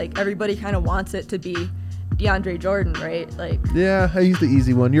year, like everybody kind of wants it to be DeAndre Jordan, right? Like, yeah, he's the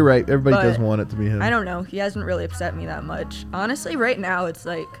easy one. You're right. Everybody does want it to be him. I don't know. He hasn't really upset me that much. Honestly, right now it's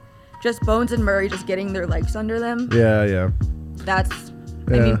like just Bones and Murray just getting their legs under them. Yeah.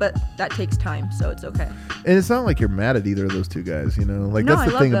 I mean, but that takes time, so it's okay. And it's not like you're mad at either of those two guys, Like, no,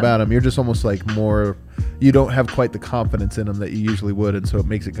 that's the thing about them. You're just almost like more, you don't have quite the confidence in them that you usually would, and so it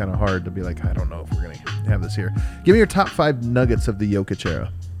makes it kind of hard to be like, I don't know if we're going to have this here. Give me your top 5 nuggets of the Jokic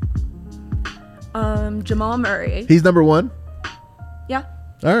era. Jamal Murray. He's number 1? Yeah.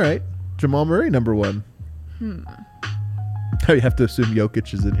 All right. Jamal Murray, number 1. Oh, you have to assume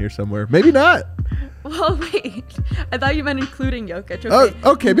Jokic is in here somewhere. Maybe not. Well, wait. I thought you meant including Jokic. Okay.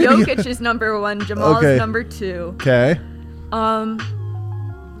 Oh, okay. Maybe Jokic is number 1. Jamal's number 2. Okay. I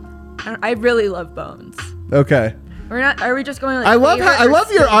really love Bones. Okay. Are we just going like I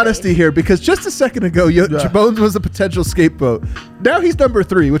love your honesty here, because just a second ago, Bones was a potential scapegoat. Now he's number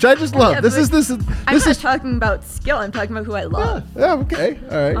 3, which I just love. Yeah, I'm not talking about skill. I'm talking about who I love. Yeah, okay.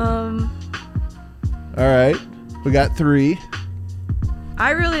 All right. All right. We got 3.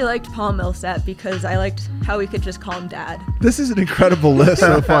 I really liked Paul Millsap because I liked how we could just call him Dad. This is an incredible list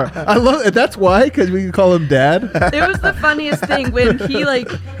so far. I love it. That's why, because we can call him Dad. It was the funniest thing when he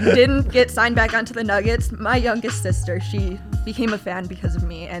didn't get signed back onto the Nuggets. My youngest sister, she became a fan because of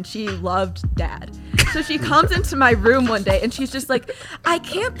me, and she loved Dad. So she comes into my room one day and she's just like, I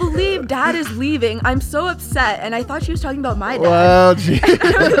can't believe Dad is leaving. I'm so upset. And I thought she was talking about my dad. Wow, gee.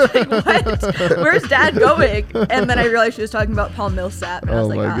 I was like, what? Where's Dad going? And then I realized she was talking about Paul Millsap. And I was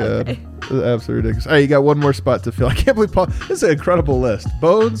like, my God. Okay. Absolutely ridiculous. All right, you got one more spot to fill. I can't believe Paul. This is an incredible list.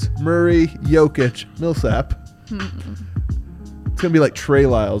 Bones, Murray, Jokic, Millsap. It's going to be like Trey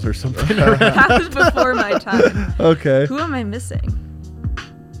Lyles or something. That was before my time. Okay. Who am I missing?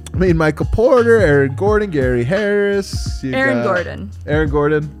 I mean, Michael Porter, Aaron Gordon, Gary Harris. Aaron Gordon. Aaron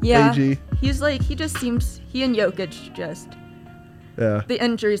Gordon. Yeah. AG. He and Jokic just. Yeah. The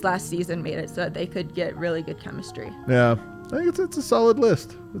injuries last season made it so that they could get really good chemistry. Yeah. I think it's a solid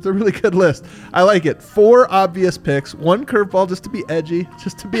list. It's a really good list. I like it. 4 obvious picks, 1 curveball just to be edgy,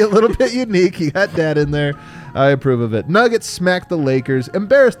 just to be a little bit unique. You got Dad in there. I approve of it. Nuggets smack the Lakers,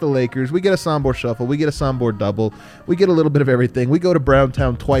 embarrass the Lakers. We get a Sombor shuffle. We get a Sombor double. We get a little bit of everything. We go to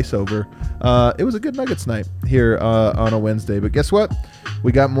Browntown twice over. It was a good Nuggets night here on a Wednesday. But guess what?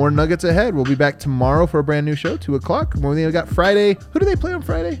 We got more Nuggets ahead. We'll be back tomorrow for a brand new show, 2 o'clock. We got Friday. Who do they play on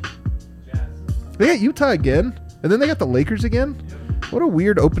Friday? Jazz. They got Utah again. And then they got the Lakers again? What a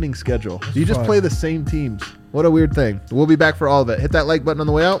weird opening schedule. You just play the same teams. What a weird thing. We'll be back for all of it. Hit that like button on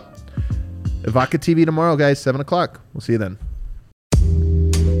the way out. Evoca TV tomorrow, guys, 7 o'clock. We'll see you then.